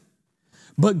sin,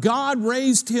 but God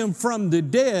raised him from the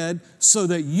dead so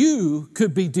that you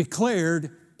could be declared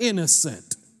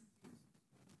innocent.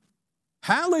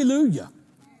 Hallelujah.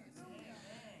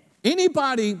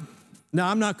 Anybody, now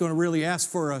I'm not going to really ask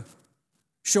for a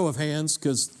show of hands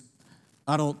because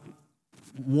I don't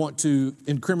want to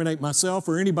incriminate myself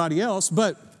or anybody else,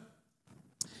 but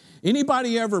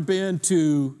anybody ever been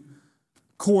to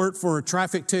court for a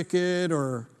traffic ticket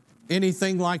or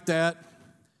anything like that?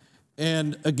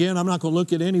 And again, I'm not going to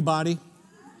look at anybody.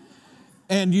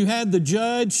 And you had the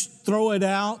judge throw it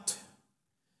out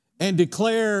and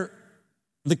declare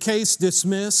the case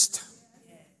dismissed.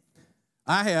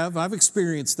 I've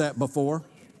experienced that before.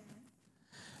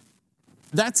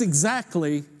 That's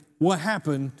exactly what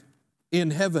happened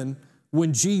in heaven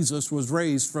when Jesus was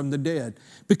raised from the dead.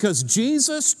 Because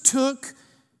Jesus took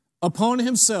upon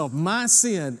himself my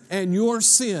sin and your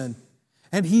sin,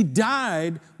 and he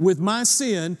died with my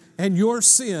sin and your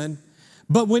sin.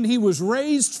 But when he was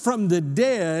raised from the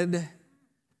dead,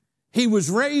 he was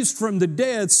raised from the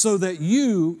dead so that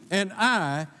you and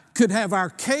I could have our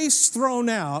case thrown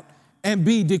out and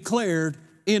be declared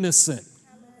innocent.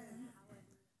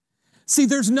 See,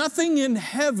 there's nothing in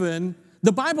heaven.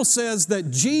 The Bible says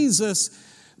that Jesus,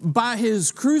 by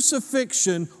his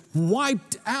crucifixion,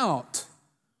 wiped out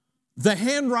the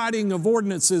handwriting of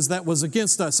ordinances that was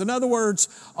against us. In other words,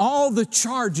 all the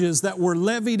charges that were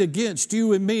levied against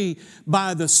you and me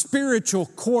by the spiritual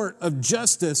court of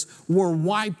justice were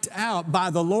wiped out by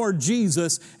the Lord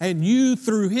Jesus, and you,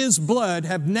 through his blood,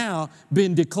 have now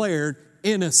been declared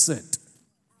innocent.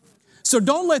 So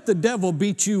don't let the devil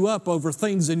beat you up over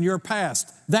things in your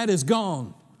past. That is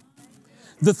gone.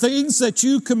 The things that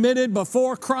you committed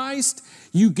before Christ,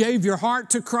 you gave your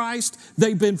heart to Christ,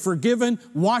 they've been forgiven,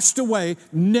 washed away,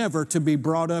 never to be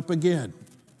brought up again.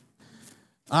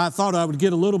 I thought I would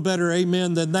get a little better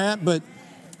amen than that, but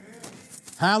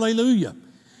hallelujah.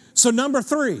 So number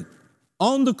 3,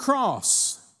 on the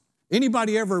cross.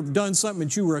 Anybody ever done something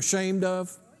that you were ashamed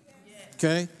of?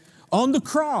 Okay. On the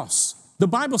cross, the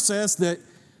Bible says that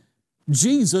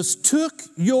Jesus took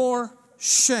your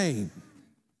shame.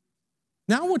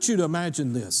 Now I want you to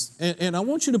imagine this, and I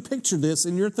want you to picture this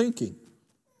in your thinking.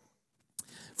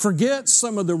 Forget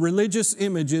some of the religious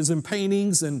images and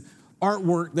paintings and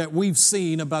artwork that we've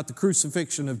seen about the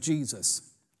crucifixion of Jesus.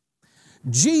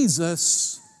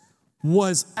 Jesus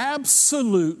was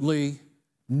absolutely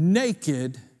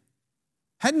naked,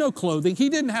 had no clothing. He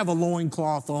didn't have a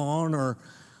loincloth on or,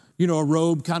 a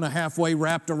robe kind of halfway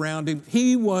wrapped around him.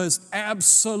 He was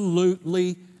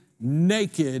absolutely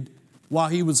naked while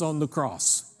he was on the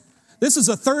cross. This is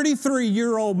a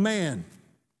 33-year-old man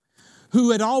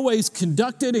who had always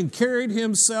conducted and carried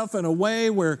himself in a way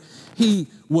where he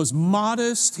was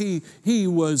modest, he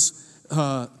was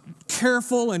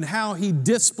careful in how he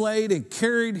displayed and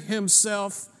carried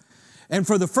himself. And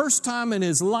for the first time in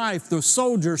his life, the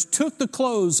soldiers took the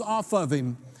clothes off of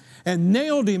him and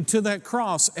nailed him to that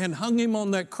cross and hung him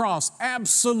on that cross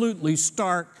absolutely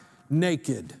stark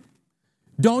naked.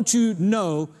 Don't you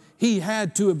know he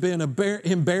had to have been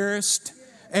embarrassed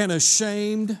and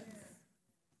ashamed?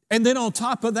 And then on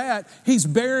top of that, he's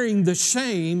bearing the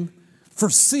shame for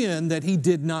sin that he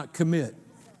did not commit.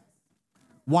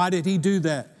 Why did he do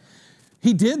that?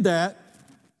 He did that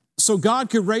so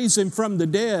God could raise him from the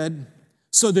dead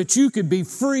so that you could be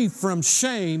free from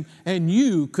shame and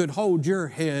you could hold your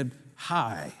head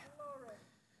high.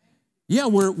 Yeah,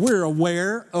 we're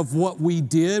aware of what we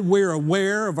did. We're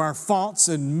aware of our faults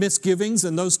and misgivings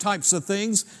and those types of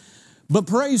things. But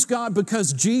praise God,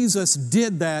 because Jesus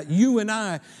did that, you and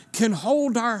I can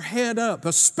hold our head up,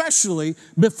 especially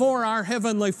before our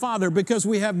Heavenly Father, because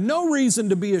we have no reason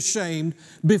to be ashamed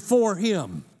before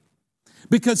Him.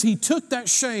 Because He took that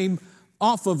shame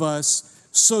off of us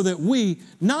so that we,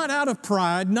 not out of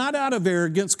pride, not out of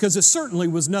arrogance, because it certainly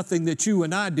was nothing that you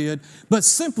and I did, but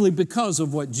simply because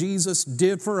of what Jesus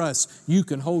did for us, you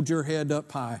can hold your head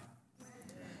up high.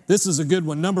 This is a good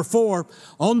one. Number 4,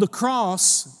 on the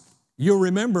cross, you'll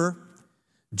remember,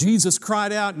 Jesus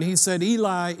cried out and he said,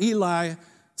 Eli, Eli,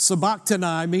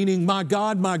 sabachthani, meaning, my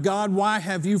God, why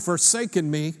have you forsaken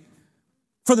me?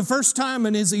 For the first time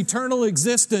in his eternal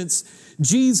existence,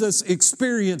 Jesus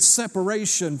experienced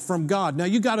separation from God. Now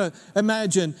you got to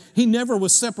imagine, he never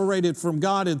was separated from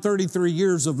God in 33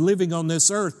 years of living on this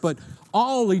earth, but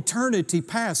all eternity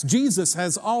past, Jesus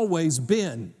has always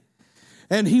been.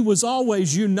 And he was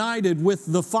always united with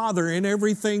the Father in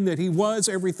everything that he was,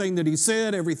 everything that he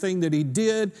said, everything that he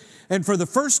did. And for the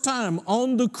first time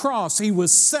on the cross, he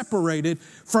was separated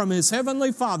from his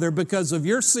heavenly Father because of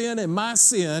your sin and my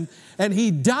sin. And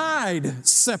he died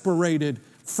separated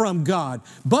from God.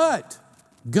 But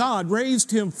God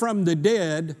raised him from the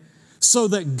dead so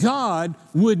that God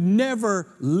would never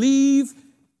leave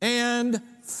and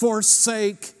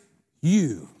forsake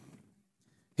you.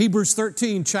 Hebrews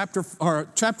 13, chapter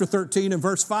 13 and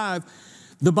verse 5,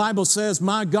 the Bible says,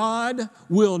 my God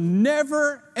will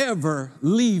never, ever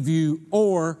leave you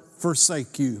or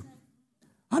forsake you.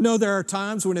 I know there are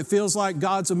times when it feels like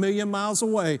God's a million miles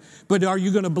away, but are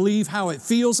you going to believe how it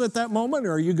feels at that moment,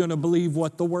 or are you going to believe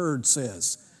what the Word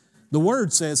says? The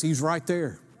Word says He's right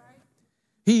there.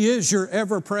 He is your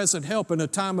ever-present help in a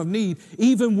time of need,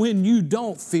 even when you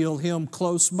don't feel Him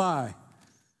close by.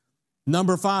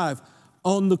 Number 5,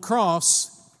 on the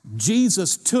cross,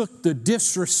 Jesus took the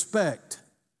disrespect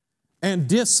and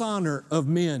dishonor of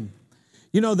men.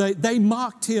 You know, they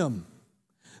mocked Him.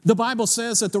 The Bible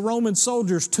says that the Roman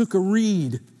soldiers took a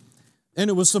reed,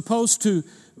 and it was supposed to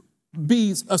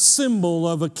be a symbol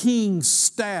of a king's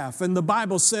staff. And the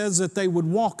Bible says that they would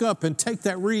walk up and take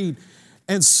that reed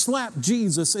and slap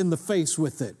Jesus in the face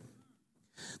with it.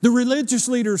 The religious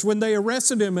leaders, when they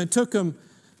arrested him and took him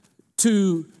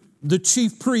to the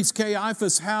chief priest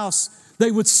Caiaphas' house, they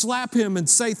would slap him and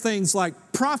say things like,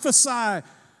 prophesy,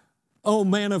 O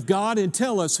man of God, and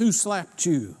tell us who slapped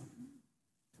you.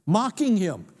 Mocking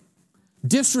him,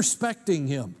 disrespecting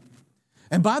him.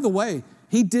 And by the way,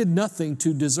 he did nothing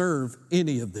to deserve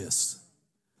any of this.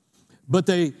 But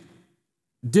they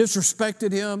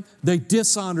disrespected him, they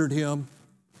dishonored him.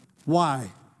 Why?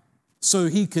 So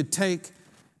he could take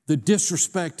the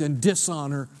disrespect and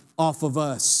dishonor off of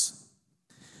us.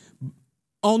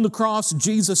 On the cross,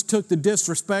 Jesus took the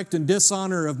disrespect and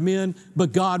dishonor of men,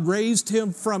 but God raised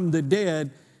him from the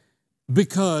dead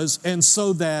because and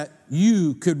so that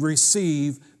you could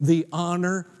receive the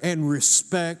honor and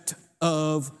respect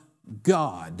of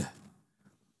God.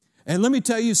 And let me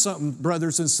tell you something,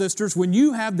 brothers and sisters, when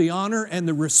you have the honor and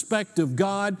the respect of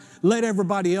God, let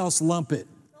everybody else lump it.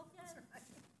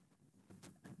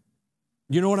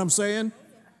 You know what I'm saying?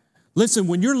 Listen,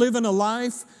 when you're living a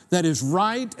life that is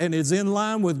right and is in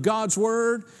line with God's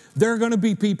Word, there are going to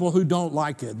be people who don't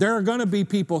like it. There are going to be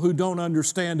people who don't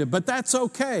understand it, but that's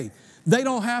okay. They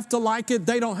don't have to like it.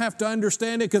 They don't have to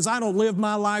understand it, because I don't live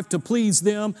my life to please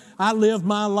them. I live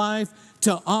my life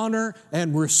to honor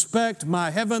and respect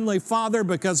my Heavenly Father,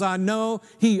 because I know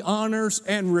He honors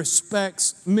and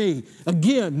respects me.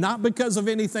 Again, not because of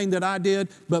anything that I did,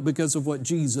 but because of what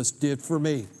Jesus did for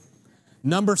me.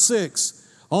 Number 6.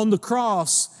 On the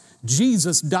cross,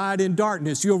 Jesus died in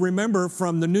darkness. You'll remember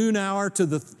from the noon hour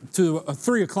to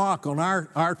 3 o'clock on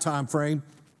our time frame,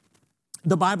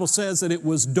 the Bible says that it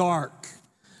was dark,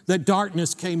 that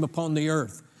darkness came upon the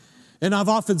earth. And I've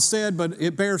often said, but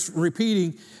it bears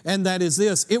repeating, and that is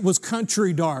this: it was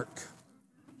country dark.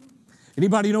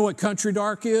 Anybody know what country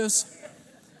dark is?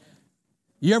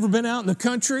 You ever been out in the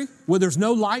country where there's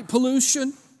no light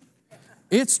pollution?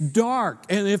 It's dark,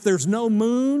 and if there's no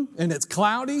moon and it's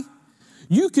cloudy,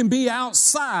 you can be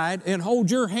outside and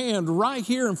hold your hand right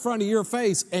here in front of your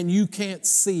face and you can't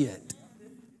see it.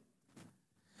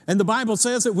 And the Bible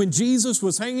says that when Jesus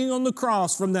was hanging on the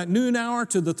cross from that noon hour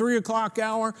to the 3 o'clock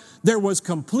hour, there was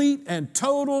complete and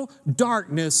total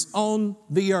darkness on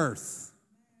the earth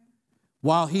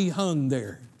while He hung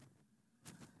there.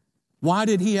 Why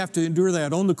did He have to endure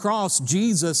that? On the cross,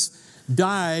 Jesus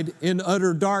died in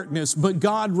utter darkness, but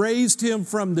God raised Him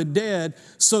from the dead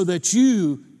so that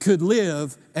you could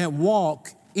live and walk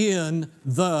in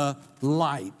the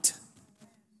light.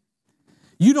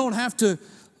 You don't have to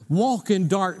walk in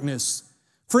darkness.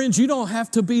 Friends, you don't have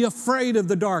to be afraid of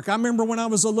the dark. I remember when I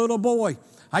was a little boy,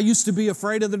 I used to be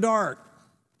afraid of the dark.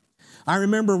 I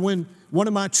remember when one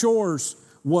of my chores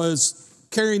was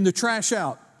carrying the trash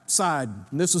outside.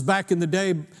 And this was back in the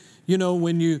day, you know,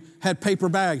 when you had paper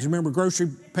bags. You remember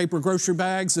paper grocery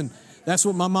bags? And That's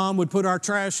what my mom would put our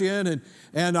trash in,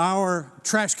 and our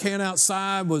trash can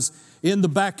outside was in the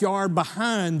backyard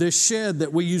behind this shed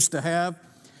that we used to have.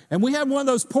 And we had one of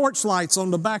those porch lights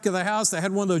on the back of the house that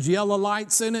had one of those yellow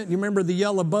lights in it. You remember the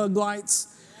yellow bug lights?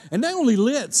 And they only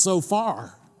lit so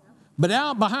far. But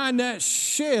out behind that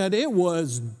shed, it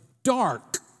was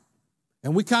dark.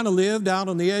 And we kind of lived out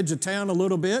on the edge of town a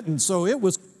little bit, and so it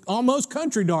was almost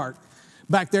country dark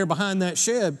back there behind that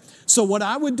shed. So what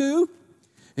I would do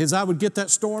is I would get that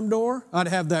storm door. I'd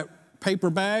have that paper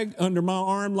bag under my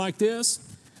arm like this.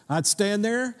 I'd stand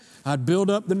there. I'd build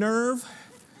up the nerve.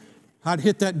 I'd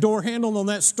hit that door handle on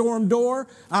that storm door.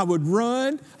 I would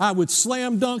run. I would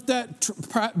slam dunk that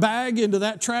bag into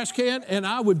that trash can, and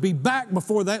I would be back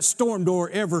before that storm door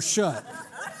ever shut.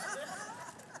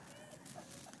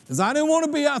 Because I didn't want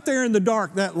to be out there in the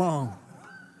dark that long.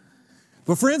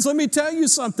 But friends, let me tell you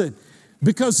something.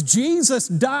 Because Jesus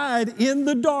died in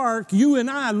the dark, you and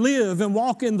I live and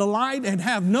walk in the light and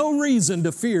have no reason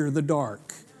to fear the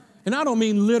dark. And I don't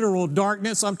mean literal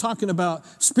darkness. I'm talking about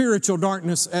spiritual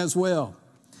darkness as well.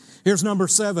 Here's number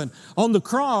 7. On the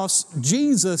cross,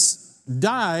 Jesus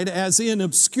died as in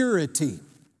obscurity.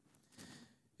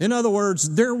 In other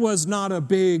words, there was not a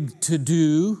big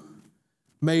to-do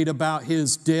made about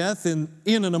his death in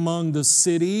and among the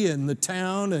city and the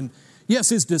town. And yes,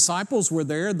 his disciples were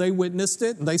there. They witnessed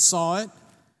it and they saw it.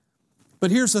 But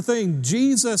here's the thing.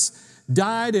 Jesus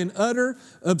died in utter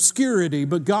obscurity,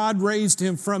 but God raised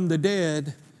him from the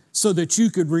dead so that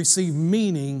you could receive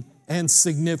meaning and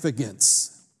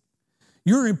significance.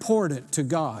 You're important to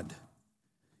God.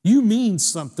 You mean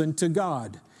something to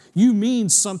God. You mean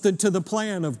something to the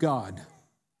plan of God.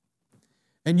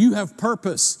 And you have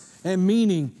purpose and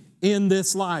meaning in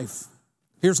this life.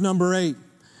 Here's number 8.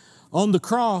 On the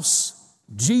cross,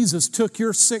 Jesus took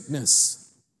your sickness.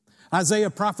 Isaiah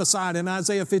prophesied in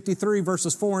Isaiah 53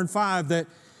 verses 4 and 5 that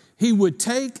he would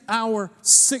take our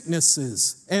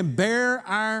sicknesses and bear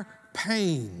our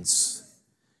pains.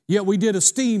 Yet we did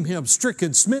esteem him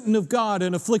stricken, smitten of God,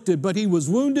 and afflicted, but he was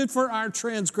wounded for our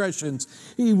transgressions.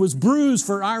 He was bruised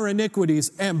for our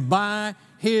iniquities, and by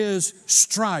his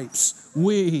stripes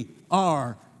we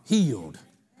are healed.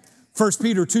 1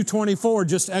 Peter 2:24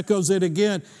 just echoes it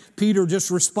again. Peter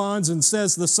just responds and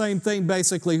says the same thing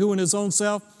basically. Who in his own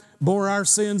self bore our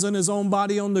sins in his own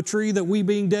body on the tree, that we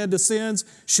being dead to sins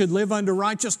should live unto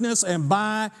righteousness, and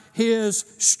by his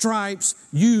stripes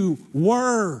you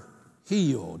were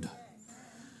healed.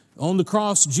 On the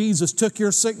cross, Jesus took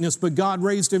your sickness, but God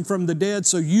raised him from the dead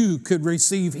so you could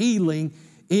receive healing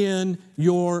in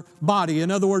your body. In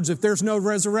other words, if there's no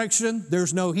resurrection,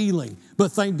 there's no healing.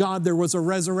 But thank God there was a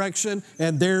resurrection,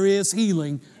 and there is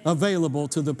healing available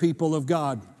to the people of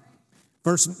God.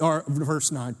 Verse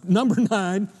 9. Number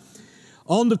 9,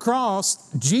 on the cross,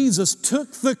 Jesus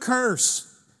took the curse.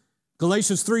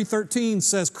 Galatians 3:13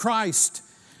 says, Christ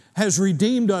has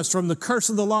redeemed us from the curse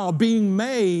of the law, being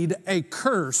made a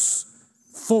curse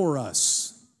for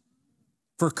us.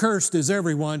 For cursed is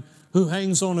everyone who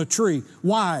hangs on a tree.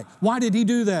 Why? Why did he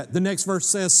do that? The next verse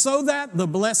says, so that the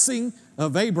blessing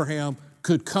of Abraham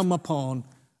could come upon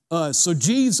us. So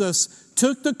Jesus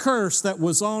took the curse that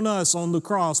was on us on the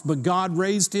cross, but God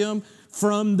raised him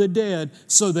from the dead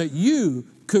so that you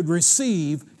could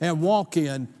receive and walk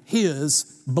in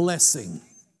his blessing.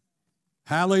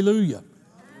 Hallelujah.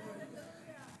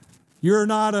 You're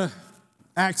not an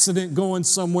accident going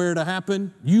somewhere to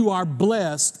happen. You are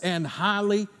blessed and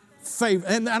highly favored.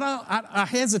 And I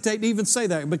hesitate to even say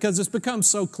that because it's become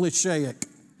so clichéic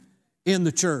in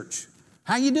the church.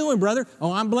 How you doing, brother?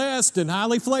 Oh, I'm blessed and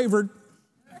highly favored.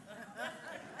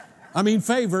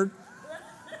 Favored.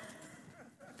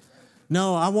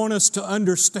 No, I want us to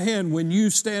understand when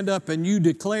you stand up and you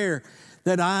declare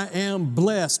that I am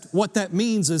blessed, what that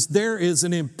means is there is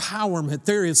an empowerment.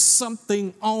 There is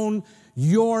something on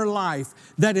your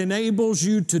life that enables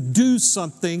you to do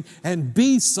something and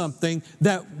be something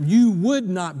that you would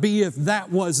not be if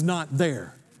that was not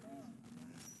there.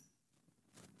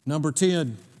 Number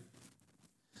 10,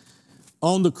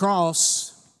 on the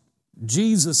cross,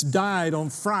 Jesus died on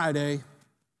Friday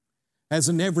as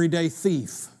an everyday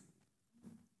thief.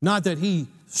 Not that he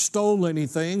stole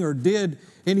anything or did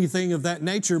anything of that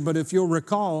nature, but if you'll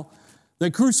recall, they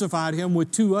crucified him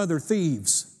with 2 other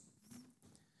thieves.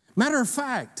 Matter of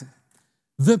fact,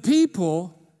 the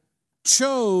people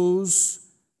chose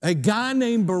a guy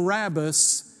named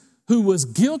Barabbas who was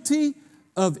guilty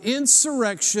of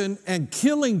insurrection and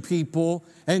killing people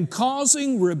and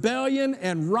causing rebellion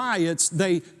and riots.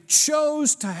 They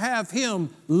chose to have him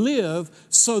live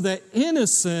so that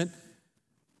innocent,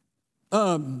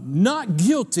 not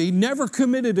guilty, never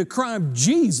committed a crime,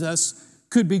 Jesus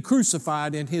could be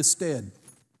crucified in his stead.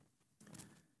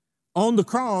 On the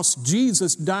cross,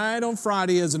 Jesus died on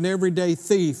Friday as an everyday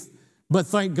thief, but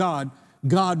thank God,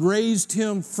 God raised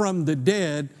him from the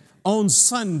dead on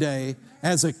Sunday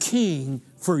as a king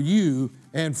for you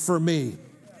and for me.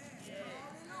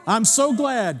 I'm so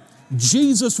glad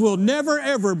Jesus will never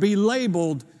ever be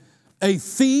labeled a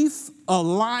thief, a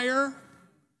liar.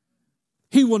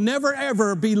 He will never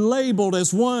ever be labeled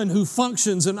as one who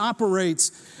functions and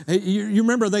operates. You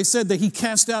remember they said that he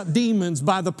cast out demons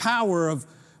by the power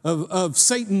of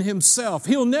Satan himself.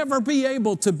 He'll never be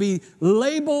able to be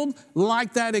labeled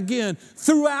like that again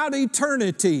throughout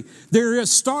eternity. There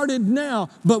is started now,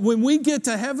 but when we get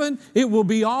to heaven, it will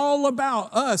be all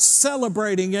about us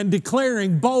celebrating and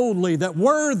declaring boldly that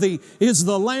worthy is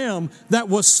the Lamb that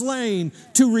was slain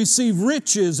to receive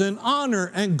riches and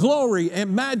honor and glory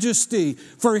and majesty.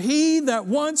 For he that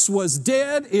once was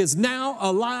dead is now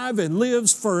alive and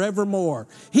lives forevermore.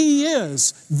 He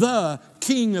is the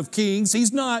King of Kings.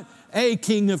 He's not a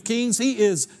King of Kings. He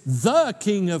is the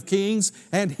King of Kings,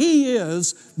 and He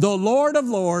is the Lord of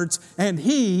Lords, and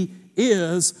He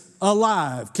is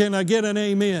alive. Can I get an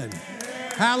amen?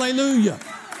 Hallelujah.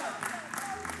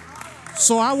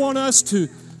 So I want us to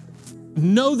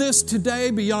know this today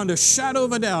beyond a shadow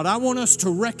of a doubt. I want us to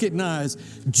recognize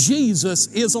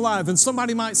Jesus is alive. And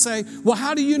somebody might say, well,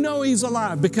 how do you know He's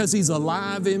alive? Because He's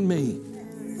alive in me.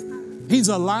 He's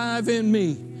alive in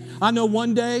me. I know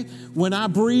one day when I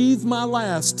breathe my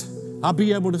last, I'll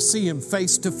be able to see Him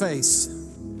face to face.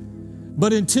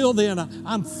 But until then,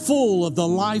 I'm full of the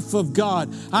life of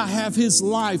God. I have His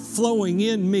life flowing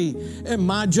in me. And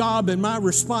my job and my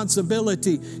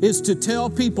responsibility is to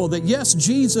tell people that yes,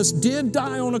 Jesus did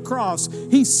die on a cross.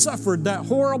 He suffered that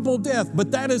horrible death,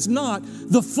 but that is not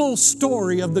the full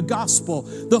story of the gospel.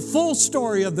 The full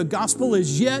story of the gospel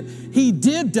is yet He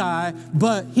did die,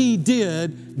 but He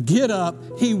did get up.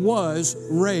 He was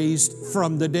raised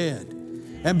from the dead.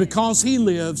 And because He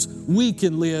lives, we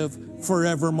can live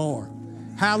forevermore.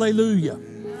 Hallelujah.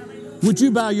 Would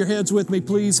you bow your heads with me,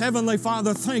 please? Heavenly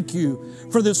Father, thank you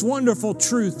for this wonderful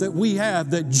truth that we have,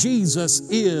 that Jesus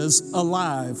is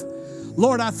alive.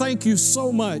 Lord, I thank you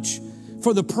so much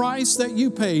for the price that you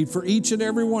paid for each and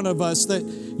every one of us, that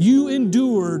you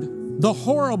endured the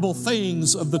horrible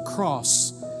things of the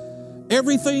cross.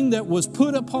 Everything that was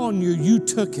put upon you, you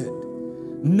took it,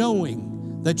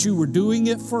 knowing that you were doing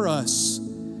it for us,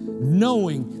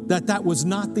 knowing that that was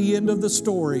not the end of the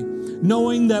story,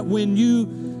 knowing that when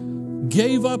you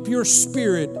gave up your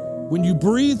spirit, when you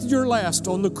breathed your last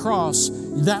on the cross,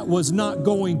 that was not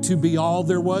going to be all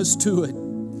there was to it.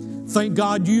 Thank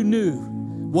God you knew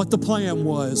what the plan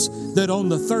was, that on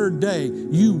the third day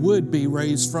you would be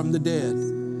raised from the dead.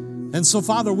 And so,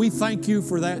 Father, we thank you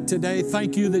for that today.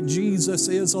 Thank you that Jesus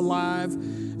is alive,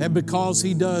 and because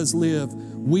He does live,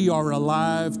 we are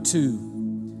alive too.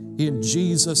 In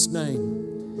Jesus'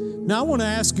 name. Now I want to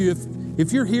ask you,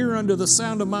 if you're here under the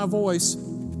sound of my voice,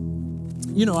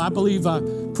 you know, I believe I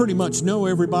pretty much know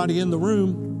everybody in the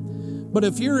room. But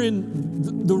if you're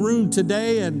in the room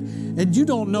today and you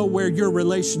don't know where your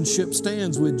relationship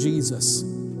stands with Jesus,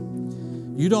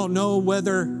 you don't know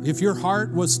whether, if your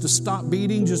heart was to stop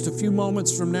beating just a few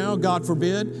moments from now, God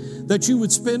forbid, that you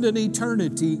would spend an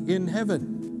eternity in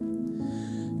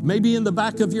heaven. Maybe in the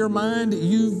back of your mind,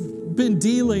 you've been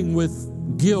dealing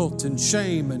with guilt and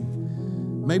shame,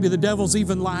 and maybe the devil's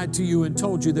even lied to you and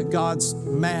told you that God's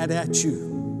mad at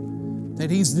you,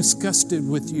 that He's disgusted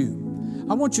with you.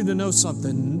 I want you to know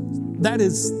something.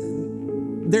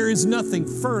 There is nothing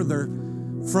further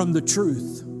from the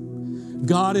truth.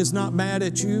 God is not mad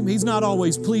at you. He's not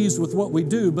always pleased with what we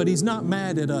do, but He's not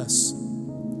mad at us.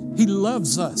 He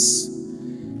loves us.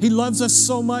 He loves us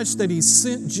so much that He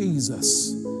sent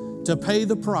Jesus to pay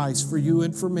the price for you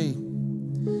and for me.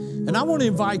 And I want to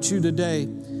invite you today,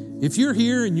 if you're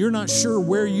here and you're not sure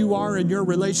where you are in your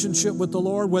relationship with the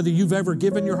Lord, whether you've ever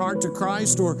given your heart to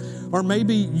Christ or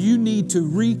maybe you need to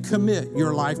recommit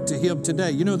your life to Him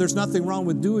today. You know, there's nothing wrong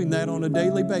with doing that on a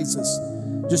daily basis.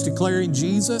 Just declaring,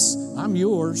 Jesus, I'm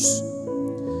yours.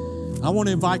 I want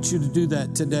to invite you to do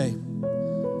that today.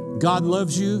 God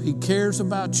loves you. He cares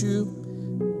about you.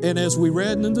 And as we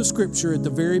read in the scripture at the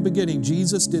very beginning,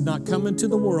 Jesus did not come into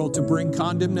the world to bring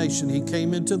condemnation. He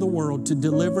came into the world to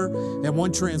deliver, and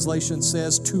one translation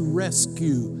says to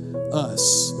rescue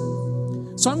us.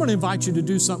 So I'm going to invite you to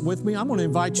do something with me. I'm going to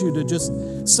invite you to just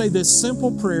say this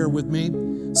simple prayer with me.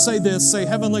 Say this, say,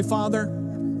 Heavenly Father,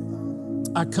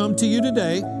 I come to you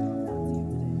today,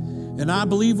 and I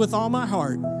believe with all my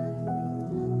heart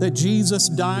that Jesus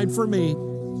died for me.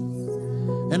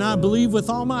 And I believe with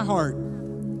all my heart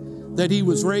that He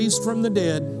was raised from the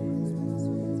dead,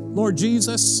 Lord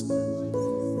Jesus,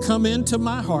 come into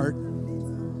my heart.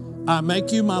 I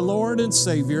make you my Lord and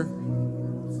Savior.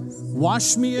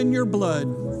 Wash me in your blood.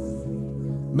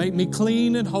 Make me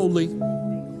clean and holy.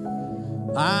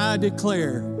 I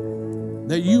declare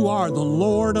that you are the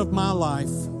Lord of my life.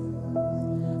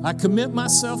 I commit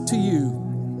myself to you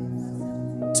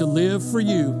to live for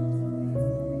you.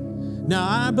 Now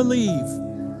I believe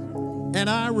and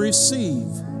I receive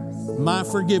my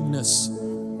forgiveness.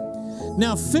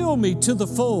 Now fill me to the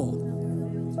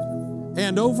full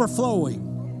and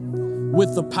overflowing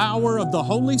with the power of the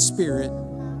Holy Spirit.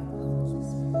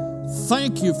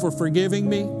 Thank you for forgiving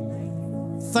me.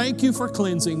 Thank you for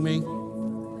cleansing me.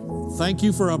 Thank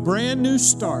you for a brand new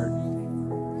start.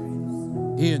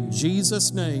 In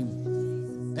Jesus'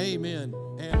 name, amen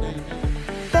and amen.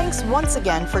 Thanks once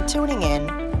again for tuning in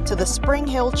to the Spring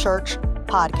Hill Church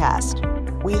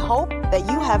podcast. We hope that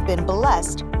you have been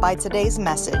blessed by today's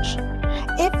message.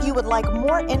 If you would like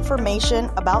more information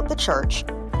about the church,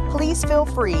 please feel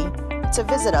free to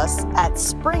visit us at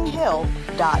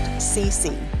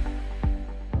springhill.cc.